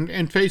Hagrid.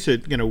 And face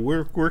it,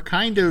 we're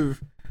kind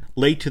of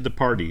late to the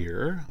party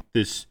here.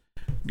 This,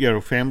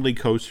 family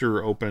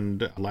coaster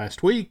opened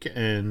last week,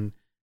 and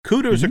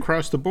kudos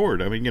across the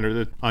board. I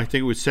mean, I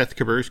think it was Seth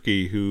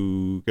Kabersky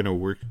who,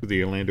 works with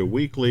the Orlando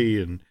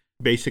Weekly and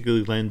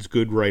basically lends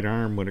good right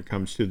arm when it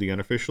comes to the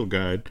unofficial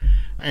guide,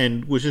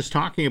 and was just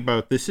talking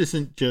about this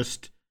isn't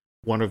just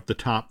one of the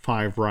top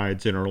 5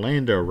 rides in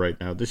Orlando right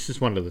now. This is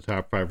one of the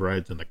top 5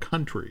 rides in the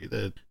country.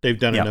 That they've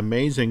done an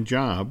amazing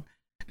job.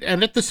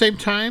 And at the same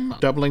time,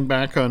 doubling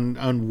back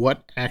on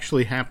what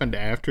actually happened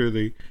after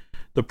the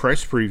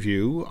press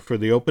preview for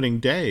the opening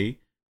day,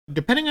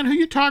 depending on who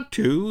you talk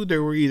to,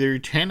 there were either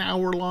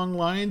 10-hour-long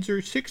lines or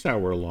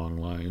 6-hour-long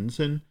lines.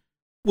 And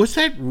was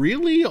that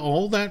really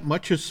all that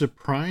much a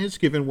surprise,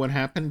 given what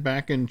happened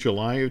back in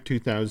July of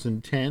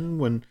 2010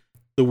 when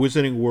the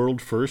Wizarding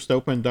World first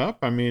opened up?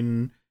 I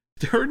mean,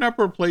 there are a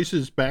number of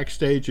places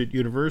backstage at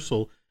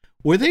Universal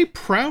where they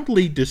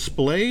proudly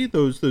display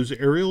those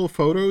aerial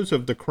photos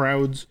of the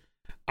crowds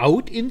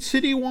out in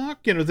City Walk.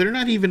 They're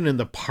not even in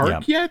the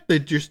park yet. They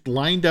just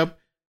lined up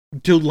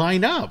to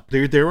line up.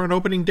 They're there on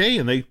opening day,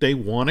 and they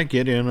want to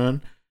get in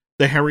on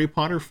the Harry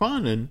Potter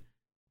fun. And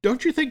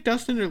don't you think,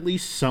 Dustin, at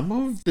least some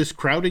of this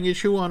crowding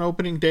issue on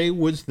opening day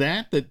was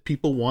that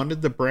people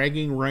wanted the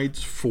bragging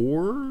rights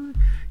for?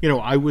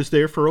 I was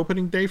there for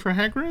opening day for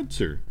Hagrid's,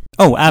 or?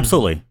 Oh,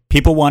 absolutely.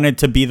 People wanted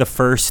to be the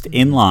first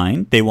in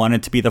line. They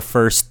wanted to be the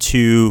first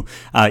to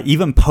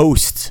even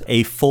post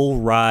a full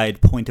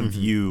ride point of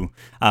view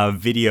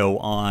video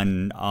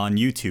on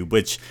YouTube,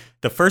 which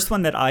the first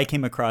one that I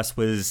came across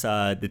was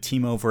the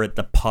team over at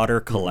the Potter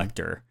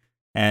Collector.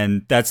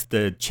 And that's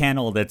the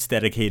channel that's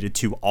dedicated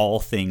to all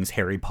things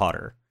Harry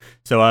Potter.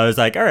 So I was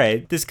like, all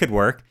right, this could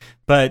work.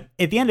 But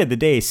at the end of the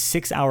day,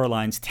 6-hour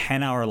lines,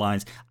 10-hour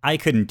lines, I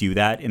couldn't do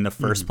that in the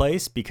first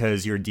place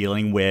because you're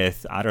dealing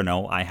with, I don't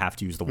know, I have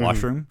to use the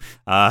washroom.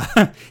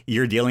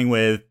 You're dealing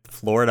with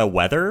Florida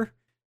weather.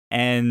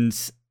 And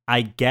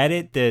I get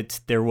it that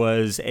there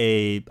was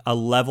a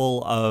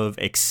level of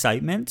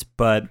excitement,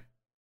 but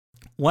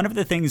one of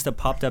the things that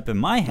popped up in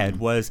my head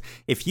was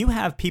if you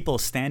have people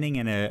standing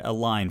in a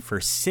line for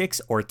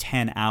 6 or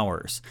 10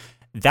 hours,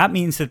 that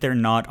means that they're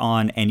not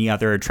on any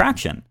other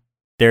attraction.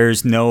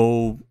 There's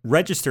no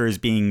registers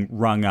being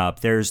rung up.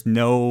 There's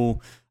no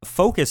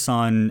focus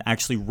on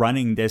actually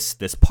running this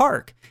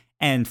park.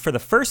 And for the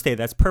first day,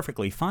 that's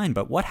perfectly fine.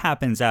 But what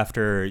happens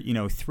after,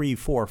 3,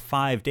 4,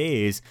 5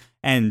 days?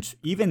 And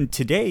even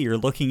today, you're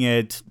looking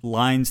at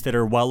lines that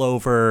are well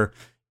over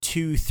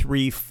 2,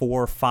 3,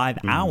 4, 5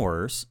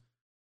 hours.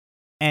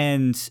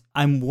 And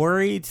I'm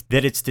worried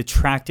that it's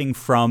detracting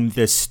from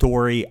the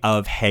story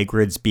of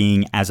Hagrid's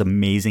being as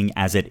amazing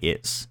as it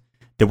is.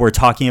 That we're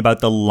talking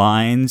about the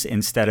lines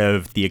instead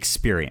of the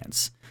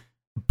experience.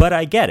 But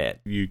I get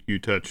it. You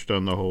touched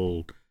on the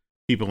whole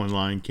people in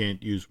line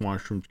can't use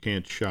washrooms,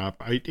 can't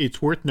shop.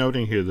 It's worth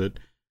noting here that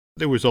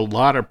there was a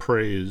lot of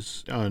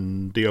praise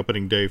on the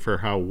opening day for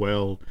how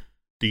well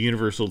the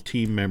Universal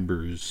team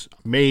members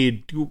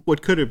made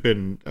what could have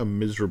been a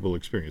miserable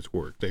experience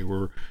work.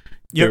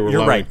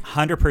 You're right,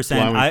 100%.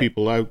 Allowing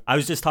people out. I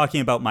was just talking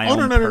about my own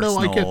personal... No,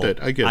 I get that.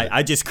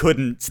 I just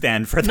couldn't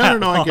stand for that.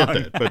 No, I get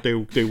that. But they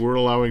were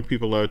allowing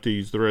people out to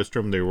use the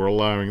restroom. They were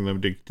allowing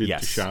them to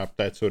shop,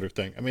 that sort of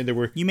thing. I mean,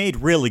 You made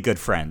really good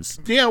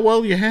friends. Yeah,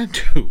 well, you had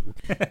to.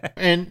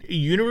 And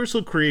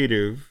Universal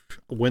Creative,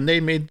 when they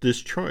made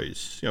this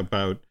choice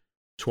about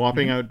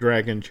swapping out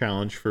Dragon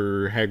Challenge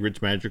for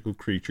Hagrid's Magical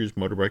Creatures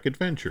Motorbike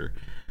Adventure,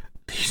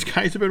 these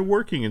guys have been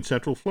working in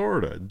Central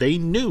Florida. They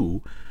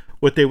knew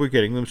what they were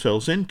getting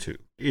themselves into.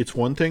 It's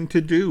one thing to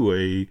do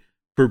a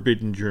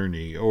Forbidden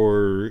Journey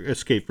or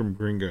Escape from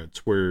Gringotts,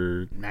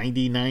 where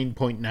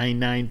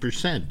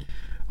 99.99%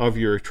 of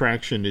your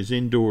attraction is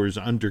indoors,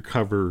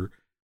 undercover,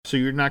 so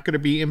you're not going to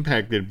be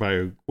impacted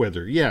by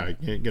weather. Yeah,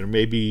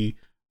 maybe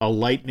a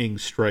lightning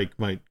strike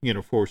might,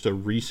 force a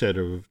reset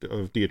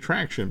of the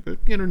attraction.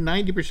 But,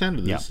 90%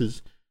 of this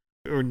is,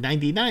 or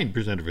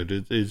 99% of it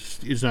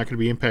is not going to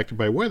be impacted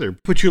by weather.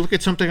 But you look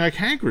at something like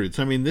Hagrid's.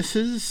 I mean, this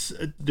is,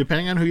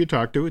 depending on who you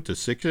talk to, it's a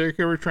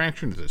 6-acre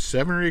attraction, it's a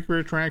 7-acre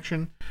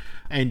attraction.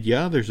 And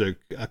yeah, there's a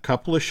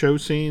couple of show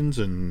scenes,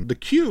 and the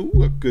queue,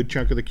 a good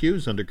chunk of the queue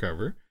is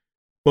undercover.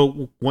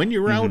 But when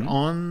you're out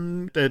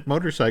on that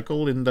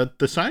motorcycle in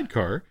the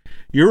sidecar,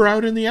 you're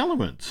out in the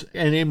elements.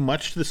 And in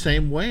much the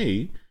same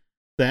way,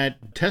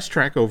 that test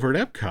track over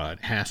at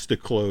Epcot has to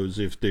close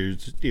if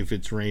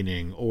it's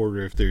raining or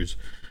if there's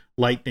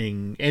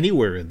lightning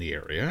anywhere in the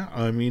area.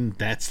 I mean,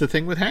 that's the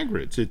thing with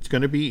Hagrid's. It's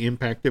going to be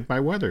impacted by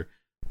weather.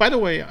 By the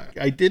way,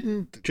 I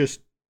didn't just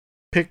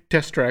pick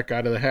test track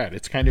out of the hat.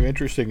 It's kind of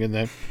interesting in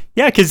that.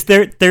 Yeah, because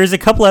there's a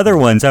couple other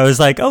ones. I was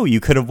like, oh, you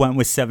could have went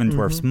with Seven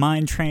Dwarfs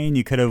Mine Train.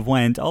 You could have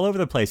went all over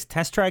the place.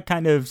 Test track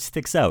kind of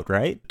sticks out,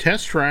 right?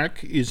 Test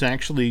track is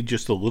actually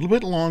just a little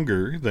bit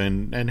longer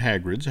than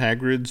Hagrid's.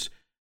 Hagrid's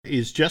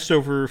is just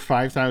over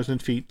 5,000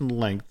 feet in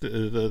length,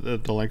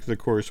 the length of the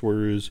course,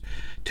 whereas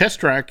Test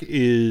Track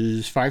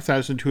is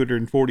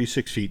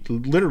 5,246 feet,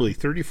 literally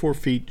 34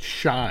 feet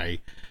shy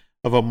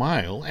of a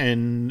mile,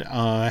 and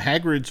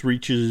Hagrid's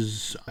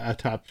reaches a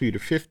top speed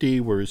of 50,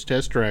 whereas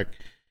Test Track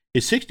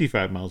is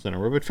 65 miles an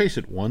hour. But face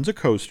it, one's a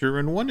coaster,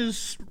 and one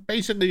is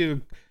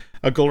basically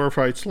a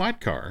glorified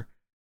slot car.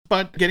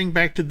 But getting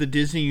back to the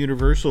Disney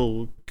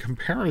Universal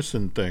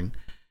comparison thing,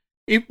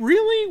 it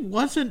really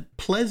wasn't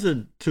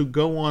pleasant to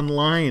go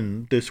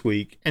online this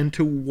week and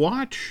to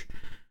watch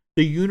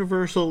the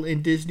Universal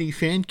and Disney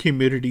fan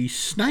community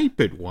snipe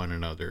at one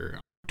another.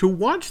 To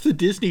watch the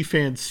Disney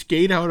fans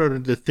skate out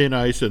on the thin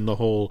ice and the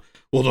whole,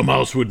 well, the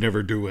mouse would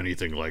never do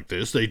anything like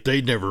this.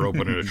 They'd never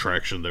open an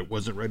attraction that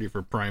wasn't ready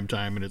for prime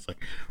time. And it's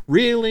like,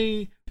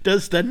 really?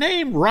 Does the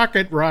name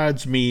Rocket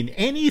Rods mean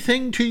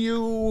anything to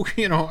you?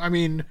 I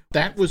mean,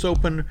 that was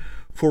open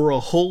for a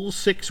whole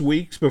 6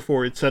 weeks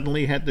before it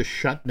suddenly had to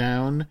shut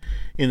down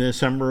in the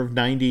summer of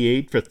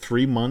 98 for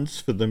 3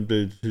 months for them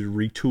to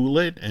retool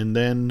it. And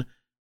then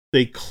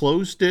they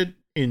closed it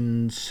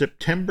in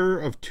September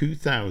of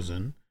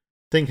 2000.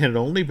 Thing had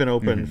only been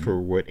open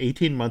for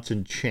 18 months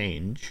and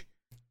change.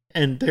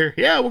 And we're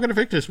going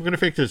to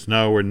fix this.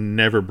 No, we're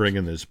never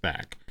bringing this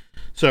back.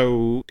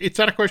 So it's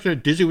not a question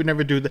that Disney would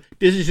never do that.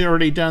 Disney's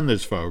already done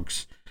this,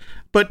 folks.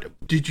 But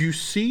did you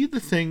see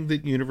the thing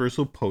that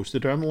Universal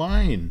posted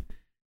online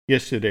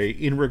yesterday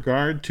in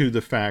regard to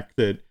the fact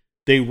that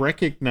they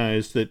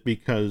recognized that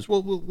because,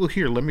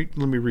 here, let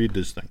me read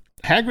this thing.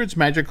 Hagrid's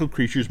Magical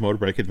Creatures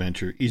Motorbike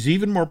Adventure is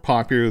even more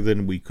popular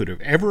than we could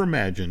have ever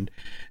imagined,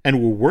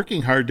 and we're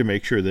working hard to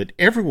make sure that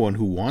everyone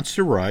who wants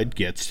to ride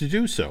gets to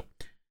do so.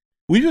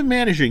 We've been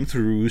managing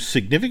through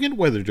significant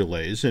weather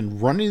delays and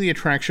running the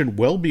attraction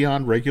well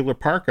beyond regular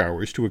park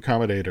hours to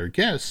accommodate our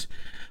guests,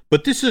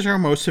 but this is our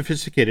most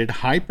sophisticated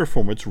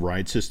high-performance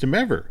ride system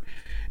ever,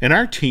 and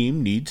our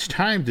team needs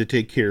time to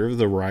take care of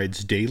the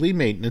ride's daily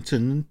maintenance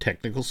and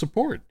technical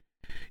support.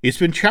 It's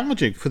been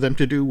challenging for them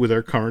to do with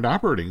our current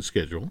operating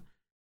schedule,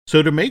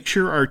 so to make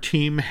sure our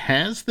team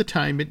has the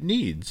time it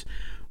needs,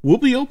 we'll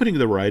be opening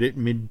the ride at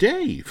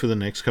midday for the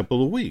next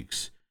couple of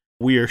weeks.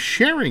 We are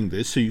sharing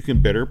this so you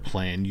can better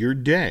plan your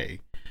day.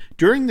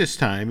 During this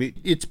time,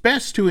 it's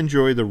best to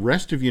enjoy the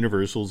rest of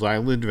Universal's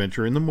Island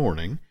Adventure in the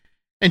morning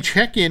and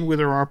check in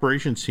with our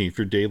operations team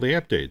for daily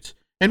updates.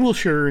 And we'll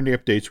share any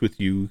updates with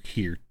you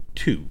here,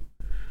 too.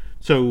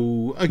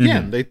 So,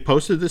 again, they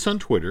posted this on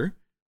Twitter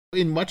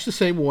in much the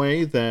same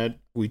way that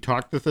we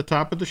talked at the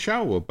top of the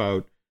show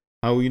about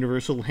how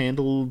Universal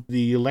handled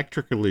the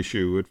electrical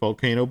issue at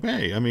Volcano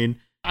Bay. I mean,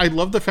 I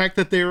love the fact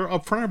that they're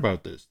upfront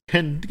about this.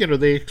 And,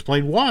 they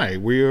explain why.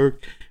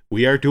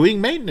 We are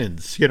doing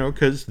maintenance,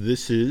 because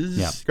this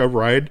is a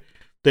ride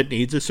that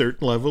needs a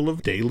certain level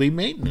of daily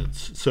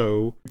maintenance.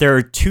 So there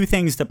are two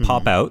things that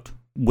pop out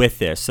with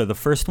this. So the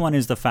first one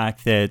is the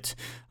fact that,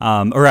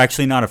 or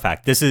actually not a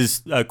fact, this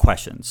is a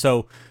question.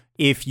 So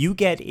if you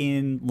get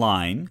in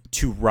line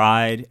to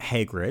ride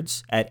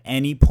Hagrid's at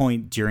any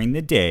point during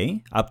the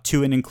day, up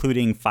to and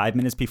including 5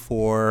 minutes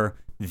before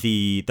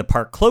the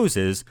park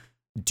closes,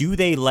 do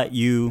they let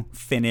you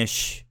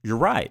finish your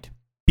ride?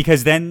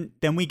 Because then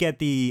we get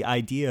the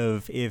idea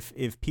of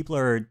if people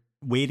are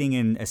waiting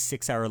in a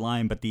 6-hour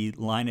line, but the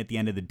line at the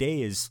end of the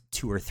day is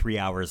 2 or 3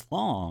 hours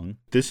long.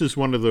 This is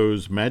one of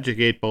those Magic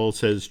 8 Ball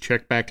says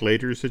check back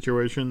later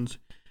situations.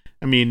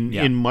 I mean,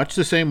 in much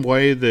the same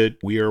way that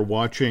we are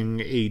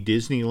watching a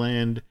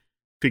Disneyland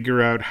figure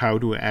out how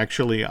to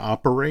actually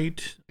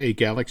operate a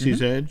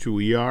Galaxy's Edge,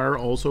 we are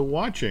also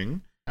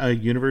watching a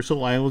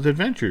Universal Island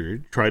Adventure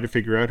try to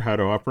figure out how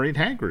to operate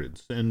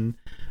Hagrid's. And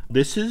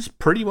this is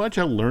pretty much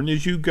a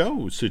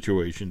learn-as-you-go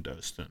situation,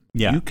 Dustin.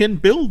 Yeah. You can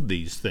build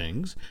these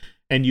things,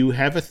 and you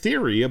have a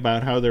theory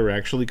about how they're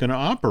actually going to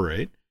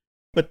operate.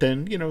 But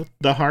then,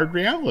 the hard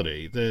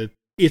reality that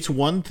it's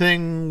one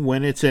thing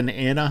when it's in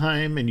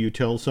Anaheim and you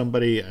tell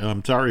somebody,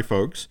 I'm sorry,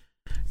 folks,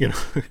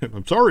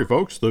 I'm sorry,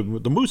 folks. The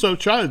moose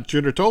outside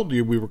should have told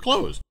you we were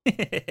closed.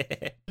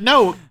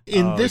 No,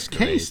 in this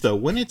case, though,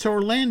 when it's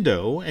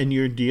Orlando and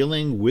you're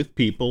dealing with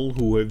people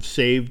who have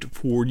saved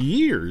for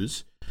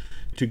years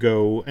to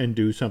go and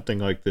do something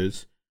like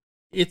this,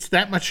 it's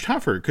that much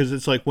tougher because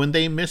it's like when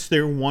they miss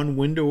their one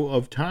window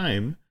of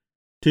time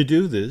to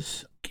do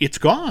this, it's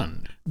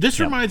gone. This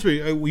reminds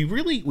me,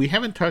 we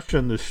haven't touched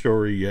on this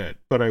story yet,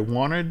 but I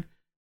wanted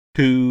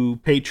to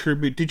pay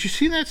tribute. Did you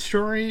see that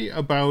story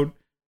about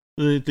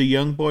the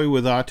young boy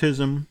with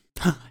autism?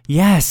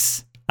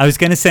 Yes. I was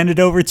going to send it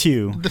over to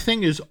you. The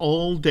thing is,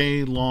 all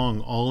day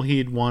long, all he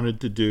had wanted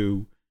to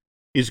do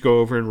is go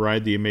over and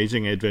ride the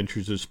amazing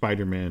adventures of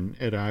Spider-Man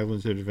at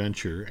Islands of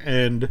Adventure.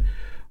 And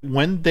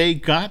when they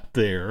got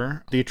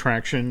there, the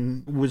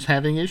attraction was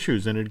having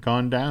issues and had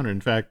gone down.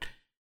 In fact,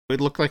 it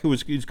looked like it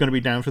was going to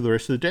be down for the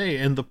rest of the day.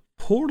 And the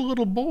poor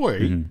little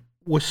boy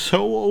was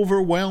so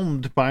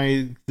overwhelmed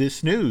by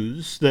this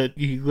news that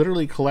he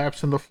literally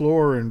collapsed on the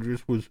floor and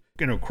just was,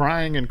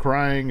 crying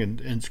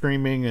and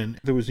screaming. And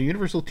there was a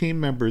Universal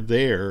team member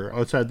there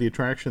outside the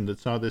attraction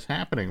that saw this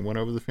happening. Went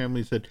over to the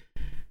family and said,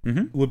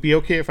 would be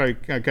okay if I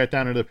got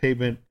down on the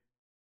pavement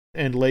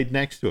and laid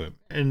next to him.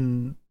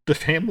 And the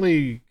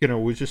family,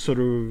 was just sort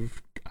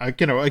of,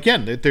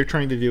 again, they're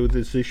trying to deal with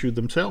this issue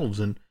themselves.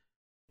 And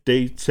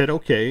they said,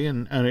 okay.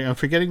 And I'm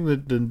forgetting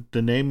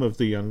the name of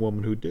the young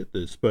woman who did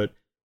this, but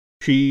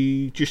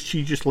she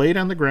just laid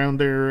on the ground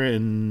there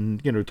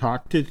and,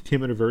 talked to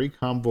him in a very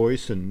calm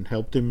voice and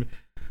helped him,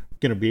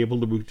 be able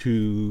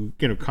to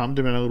calm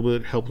him down a little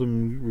bit, help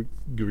him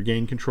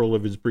regain control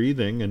of his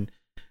breathing. And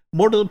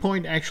more to the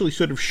point, actually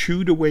sort of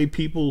shooed away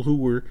people who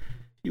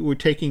were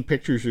taking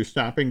pictures or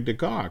stopping to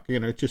gawk.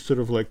 Just sort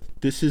of like,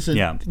 this isn't,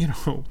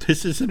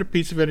 this isn't a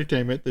piece of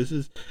entertainment. This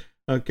is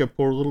a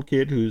poor little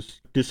kid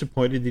who's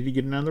disappointed that he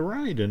didn't get on the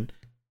ride. And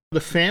the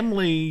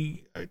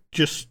family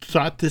just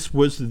thought this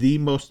was the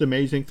most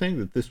amazing thing,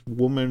 that this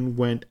woman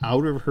went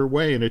out of her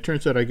way. And it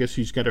turns out, I guess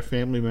she's got a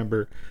family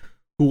member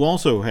who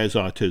also has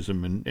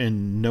autism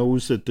and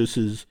knows that this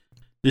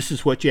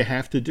is what you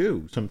have to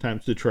do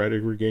sometimes to try to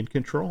regain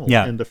control.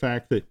 Yeah. And the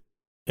fact that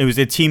it was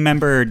a team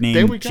member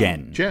named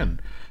Jen.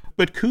 Jen.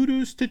 But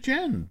kudos to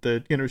Jen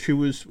that, she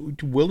was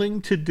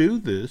willing to do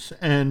this.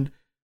 And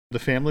the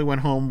family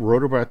went home,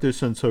 wrote about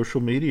this on social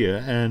media.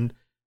 And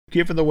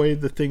given the way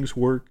that things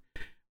work,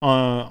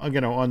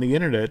 on the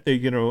internet,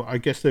 I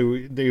guess they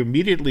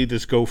immediately,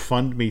 this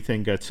GoFundMe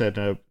thing got set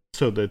up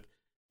so that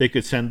they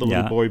could send the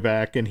little boy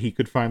back and he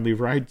could finally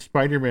ride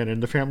Spider-Man.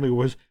 And the family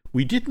was,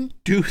 we didn't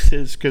do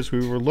this because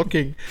we were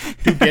looking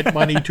to get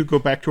money to go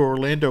back to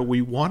Orlando.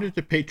 We wanted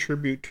to pay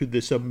tribute to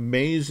this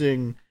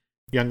amazing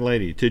young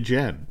lady, to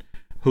Jen,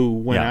 who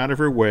went out of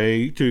her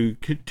way to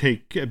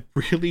take a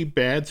really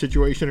bad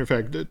situation. In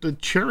fact, the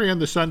cherry on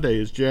the sundae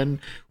is Jen,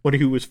 when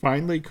he was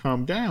finally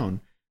calmed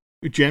down,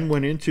 Jen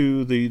went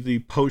into the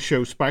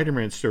post-show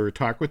Spider-Man store,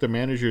 talked with the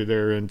manager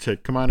there, and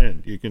said, come on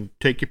in. You can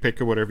take your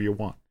pick of whatever you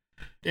want.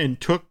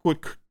 And took what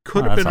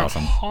could have been a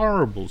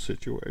horrible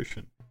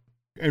situation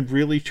and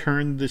really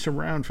turned this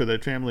around for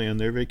that family on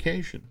their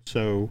vacation.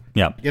 So,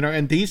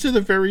 and these are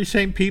the very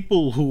same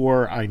people who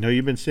are, I know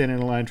you've been standing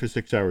in line for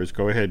 6 hours,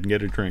 go ahead and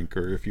get a drink.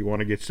 Or if you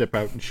want to step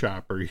out and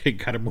shop, or you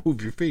got to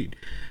move your feet,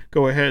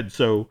 go ahead.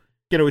 So,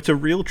 it's a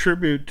real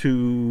tribute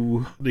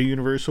to the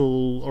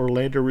Universal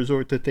Orlando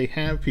Resort that they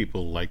have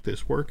people like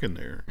this working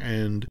there.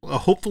 And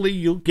hopefully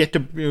you'll get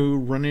to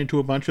run into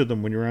a bunch of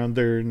them when you're around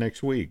there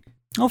next week.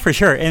 Oh, for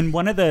sure. And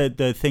one of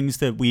the things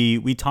that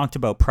we talked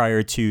about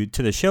prior to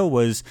the show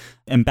was,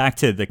 and back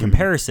to the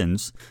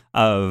comparisons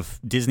of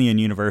Disney and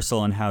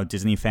Universal and how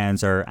Disney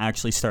fans are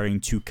actually starting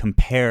to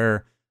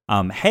compare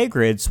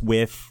Hagrid's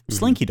with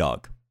Slinky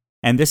Dog.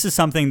 And this is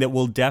something that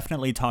we'll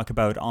definitely talk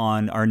about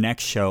on our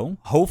next show.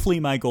 Hopefully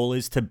my goal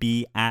is to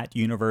be at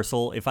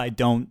Universal. If I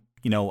don't,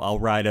 I'll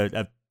ride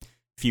a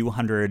few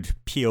hundred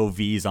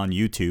POVs on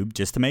YouTube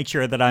just to make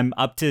sure that I'm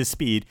up to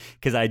speed,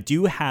 because I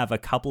do have a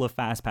couple of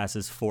fast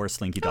passes for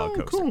Slinky Dog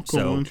Coaster. Cool.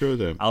 So enjoy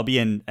them. I'll be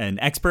an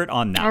expert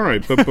on that. All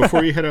right, but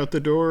before you head out the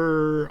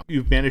door,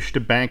 you've managed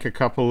to bank a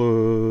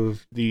couple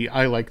of the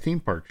I Like Theme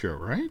Park show,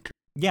 right?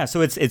 Yeah,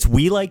 so it's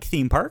We Like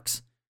Theme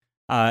Parks.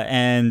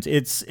 And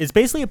it's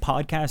basically a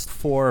podcast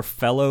for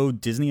fellow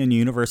Disney and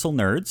Universal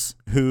nerds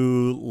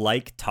who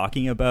like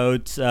talking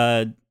about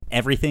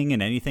everything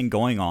and anything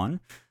going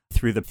on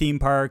through the theme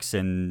parks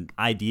and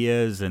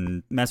ideas,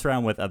 and mess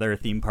around with other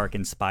theme park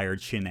inspired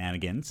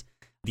shenanigans.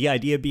 The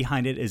idea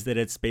behind it is that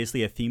it's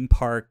basically a theme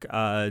park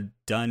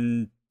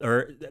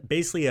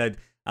basically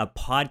a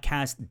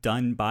podcast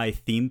done by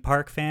theme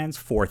park fans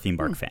for theme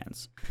park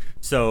fans.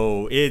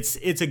 So it's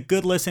a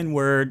good listen.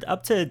 We're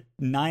up to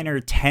 9 or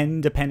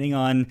 10 depending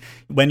on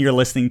when you're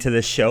listening to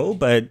this show,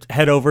 but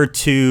head over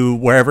to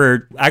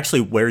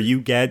where you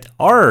get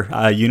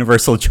our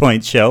Universal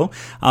Joint show.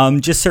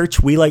 Just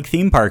search We Like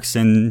Theme Parks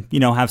and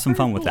have some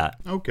fun with that.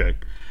 Okay.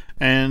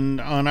 And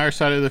on our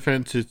side of the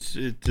fence, it's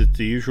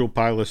the usual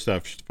pile of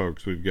stuff,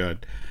 folks. We've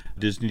got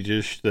Disney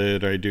Dish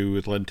that I do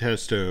with Len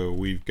Testo.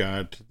 We've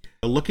got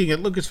Looking at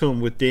Lucasfilm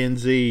with Dan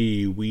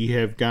Z, we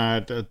have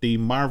got the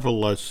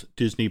Marvelous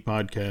Disney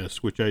podcast,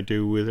 which I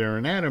do with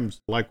Aaron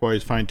Adams.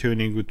 Likewise, Fine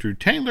Tuning with Drew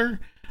Taylor.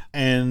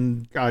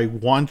 And I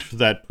want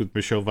that with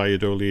Michelle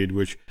Valladolid,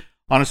 which,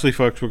 honestly,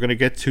 folks, we're going to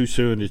get to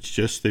soon. It's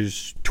just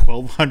there's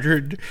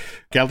 1,200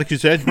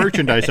 Galaxy's Edge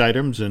merchandise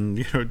items, and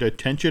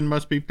attention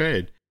must be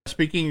paid.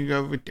 Speaking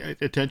of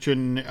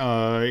attention,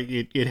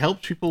 it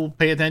helps people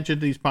pay attention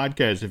to these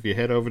podcasts if you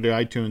head over to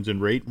iTunes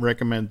and rate and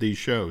recommend these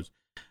shows.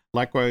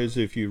 Likewise,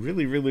 if you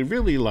really, really,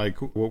 really like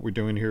what we're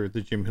doing here at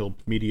the Jim Hill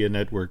Media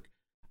Network,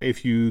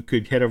 if you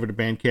could head over to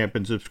Bandcamp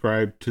and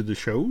subscribe to the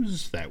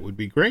shows, that would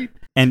be great.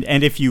 And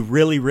if you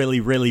really, really,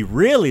 really,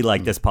 really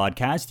like this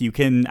podcast, you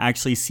can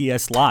actually see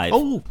us live.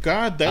 Oh,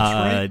 God, that's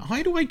right.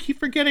 Why do I keep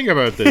forgetting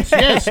about this?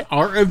 Yes,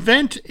 our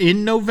event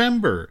in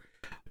November.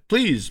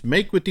 Please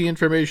make with the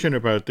information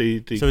about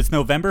the... So it's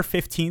November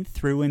 15th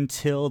through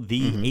until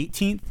the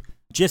 18th.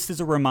 Just as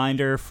a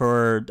reminder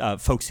for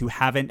folks who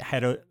haven't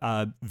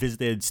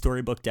visited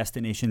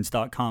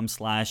storybookdestinations.com/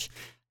 I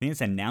think it's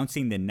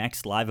announcing the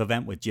next live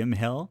event with Jim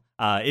Hill.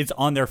 It's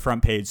on their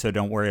front page, so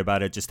don't worry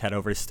about it. Just head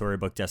over to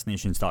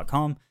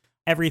storybookdestinations.com.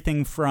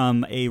 Everything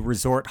from a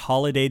resort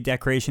holiday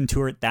decoration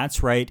tour.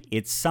 That's right,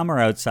 it's summer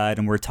outside,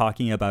 and we're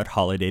talking about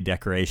holiday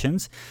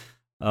decorations.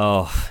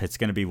 Oh, it's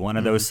going to be one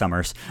of those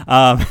summers.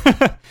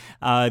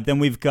 Then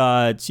we've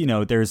got,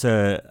 there's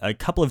a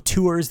couple of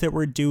tours that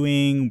we're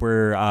doing.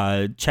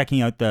 We're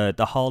checking out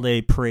the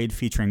holiday parade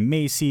featuring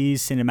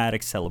Macy's,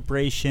 Cinematic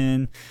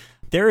Celebration.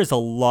 There is a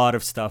lot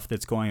of stuff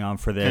that's going on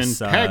for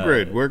this. And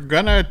Hagrid, we're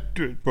going to,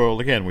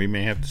 again, we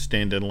may have to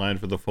stand in line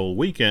for the full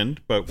weekend,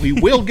 but we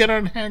will get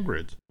on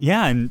Hagrid.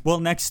 Yeah, and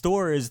next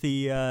door is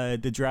the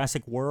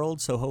Jurassic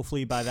World, so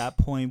hopefully by that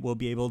point we'll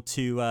be able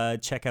to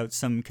check out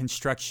some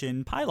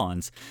construction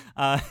pylons.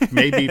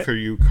 Maybe for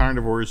you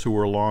carnivores who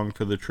are along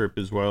for the trip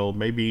as well,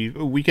 maybe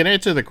we can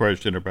answer the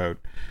question about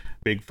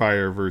Big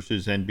Fire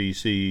versus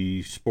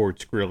NBC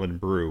Sports Grill and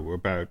Brew.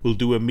 We'll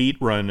do a meat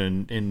run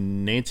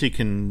and Nancy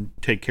can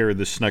take care of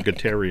the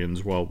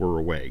Snuggetarians while we're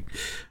away.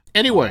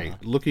 Anyway,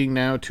 looking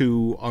now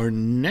to our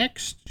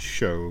next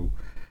show,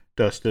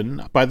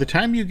 Dustin. By the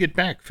time you get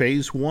back,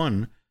 Phase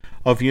 1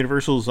 of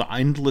Universal's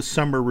Endless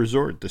Summer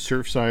Resort, the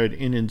Surfside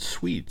Inn and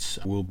Suites,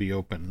 will be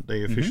open.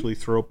 They officially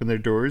throw open their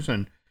doors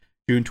on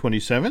June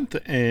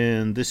 27th,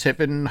 and the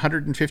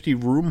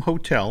 750-room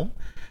hotel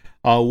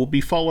will be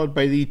followed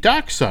by the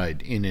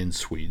Dockside Inn and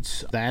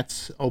Suites.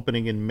 That's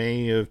opening in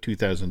May of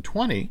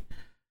 2020.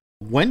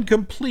 When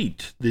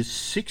complete, this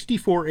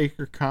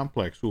 64-acre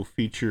complex will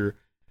feature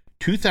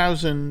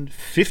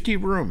 2,050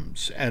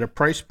 rooms at a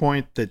price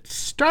point that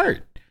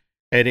start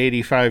at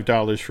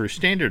 $85 for a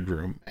standard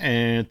room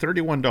and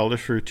 $31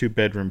 for a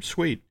two-bedroom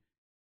suite.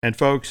 And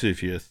folks,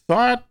 if you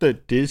thought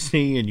that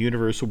Disney and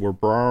Universal were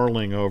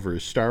brawling over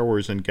Star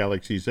Wars and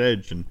Galaxy's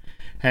Edge and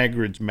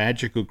Hagrid's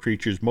Magical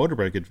Creatures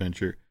Motorbike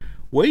Adventure,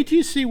 wait till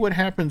you see what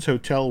happens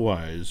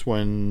hotel-wise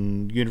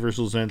when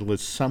Universal's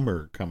Endless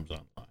Summer comes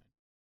online.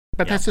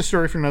 But that's a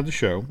story for another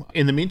show.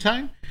 In the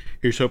meantime,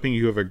 here's hoping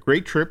you have a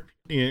great trip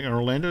in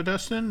Orlando,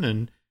 Dustin,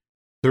 and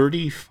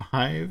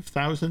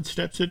 35,000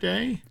 steps a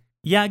day.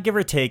 Yeah, give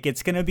or take.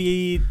 It's going to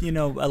be,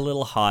 a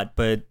little hot,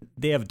 but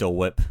they have Dole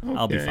Whip. Okay.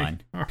 I'll be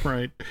fine. All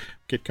right.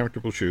 Get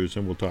comfortable shoes,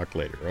 and we'll talk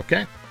later,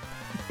 okay?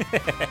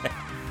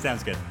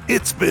 Sounds good.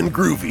 It's been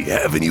groovy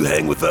having you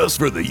hang with us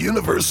for the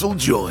Universal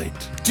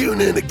Joint.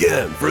 Tune in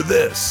again for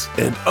this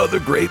and other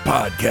great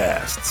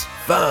podcasts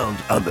found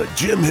on the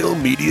Jim Hill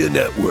Media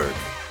Network.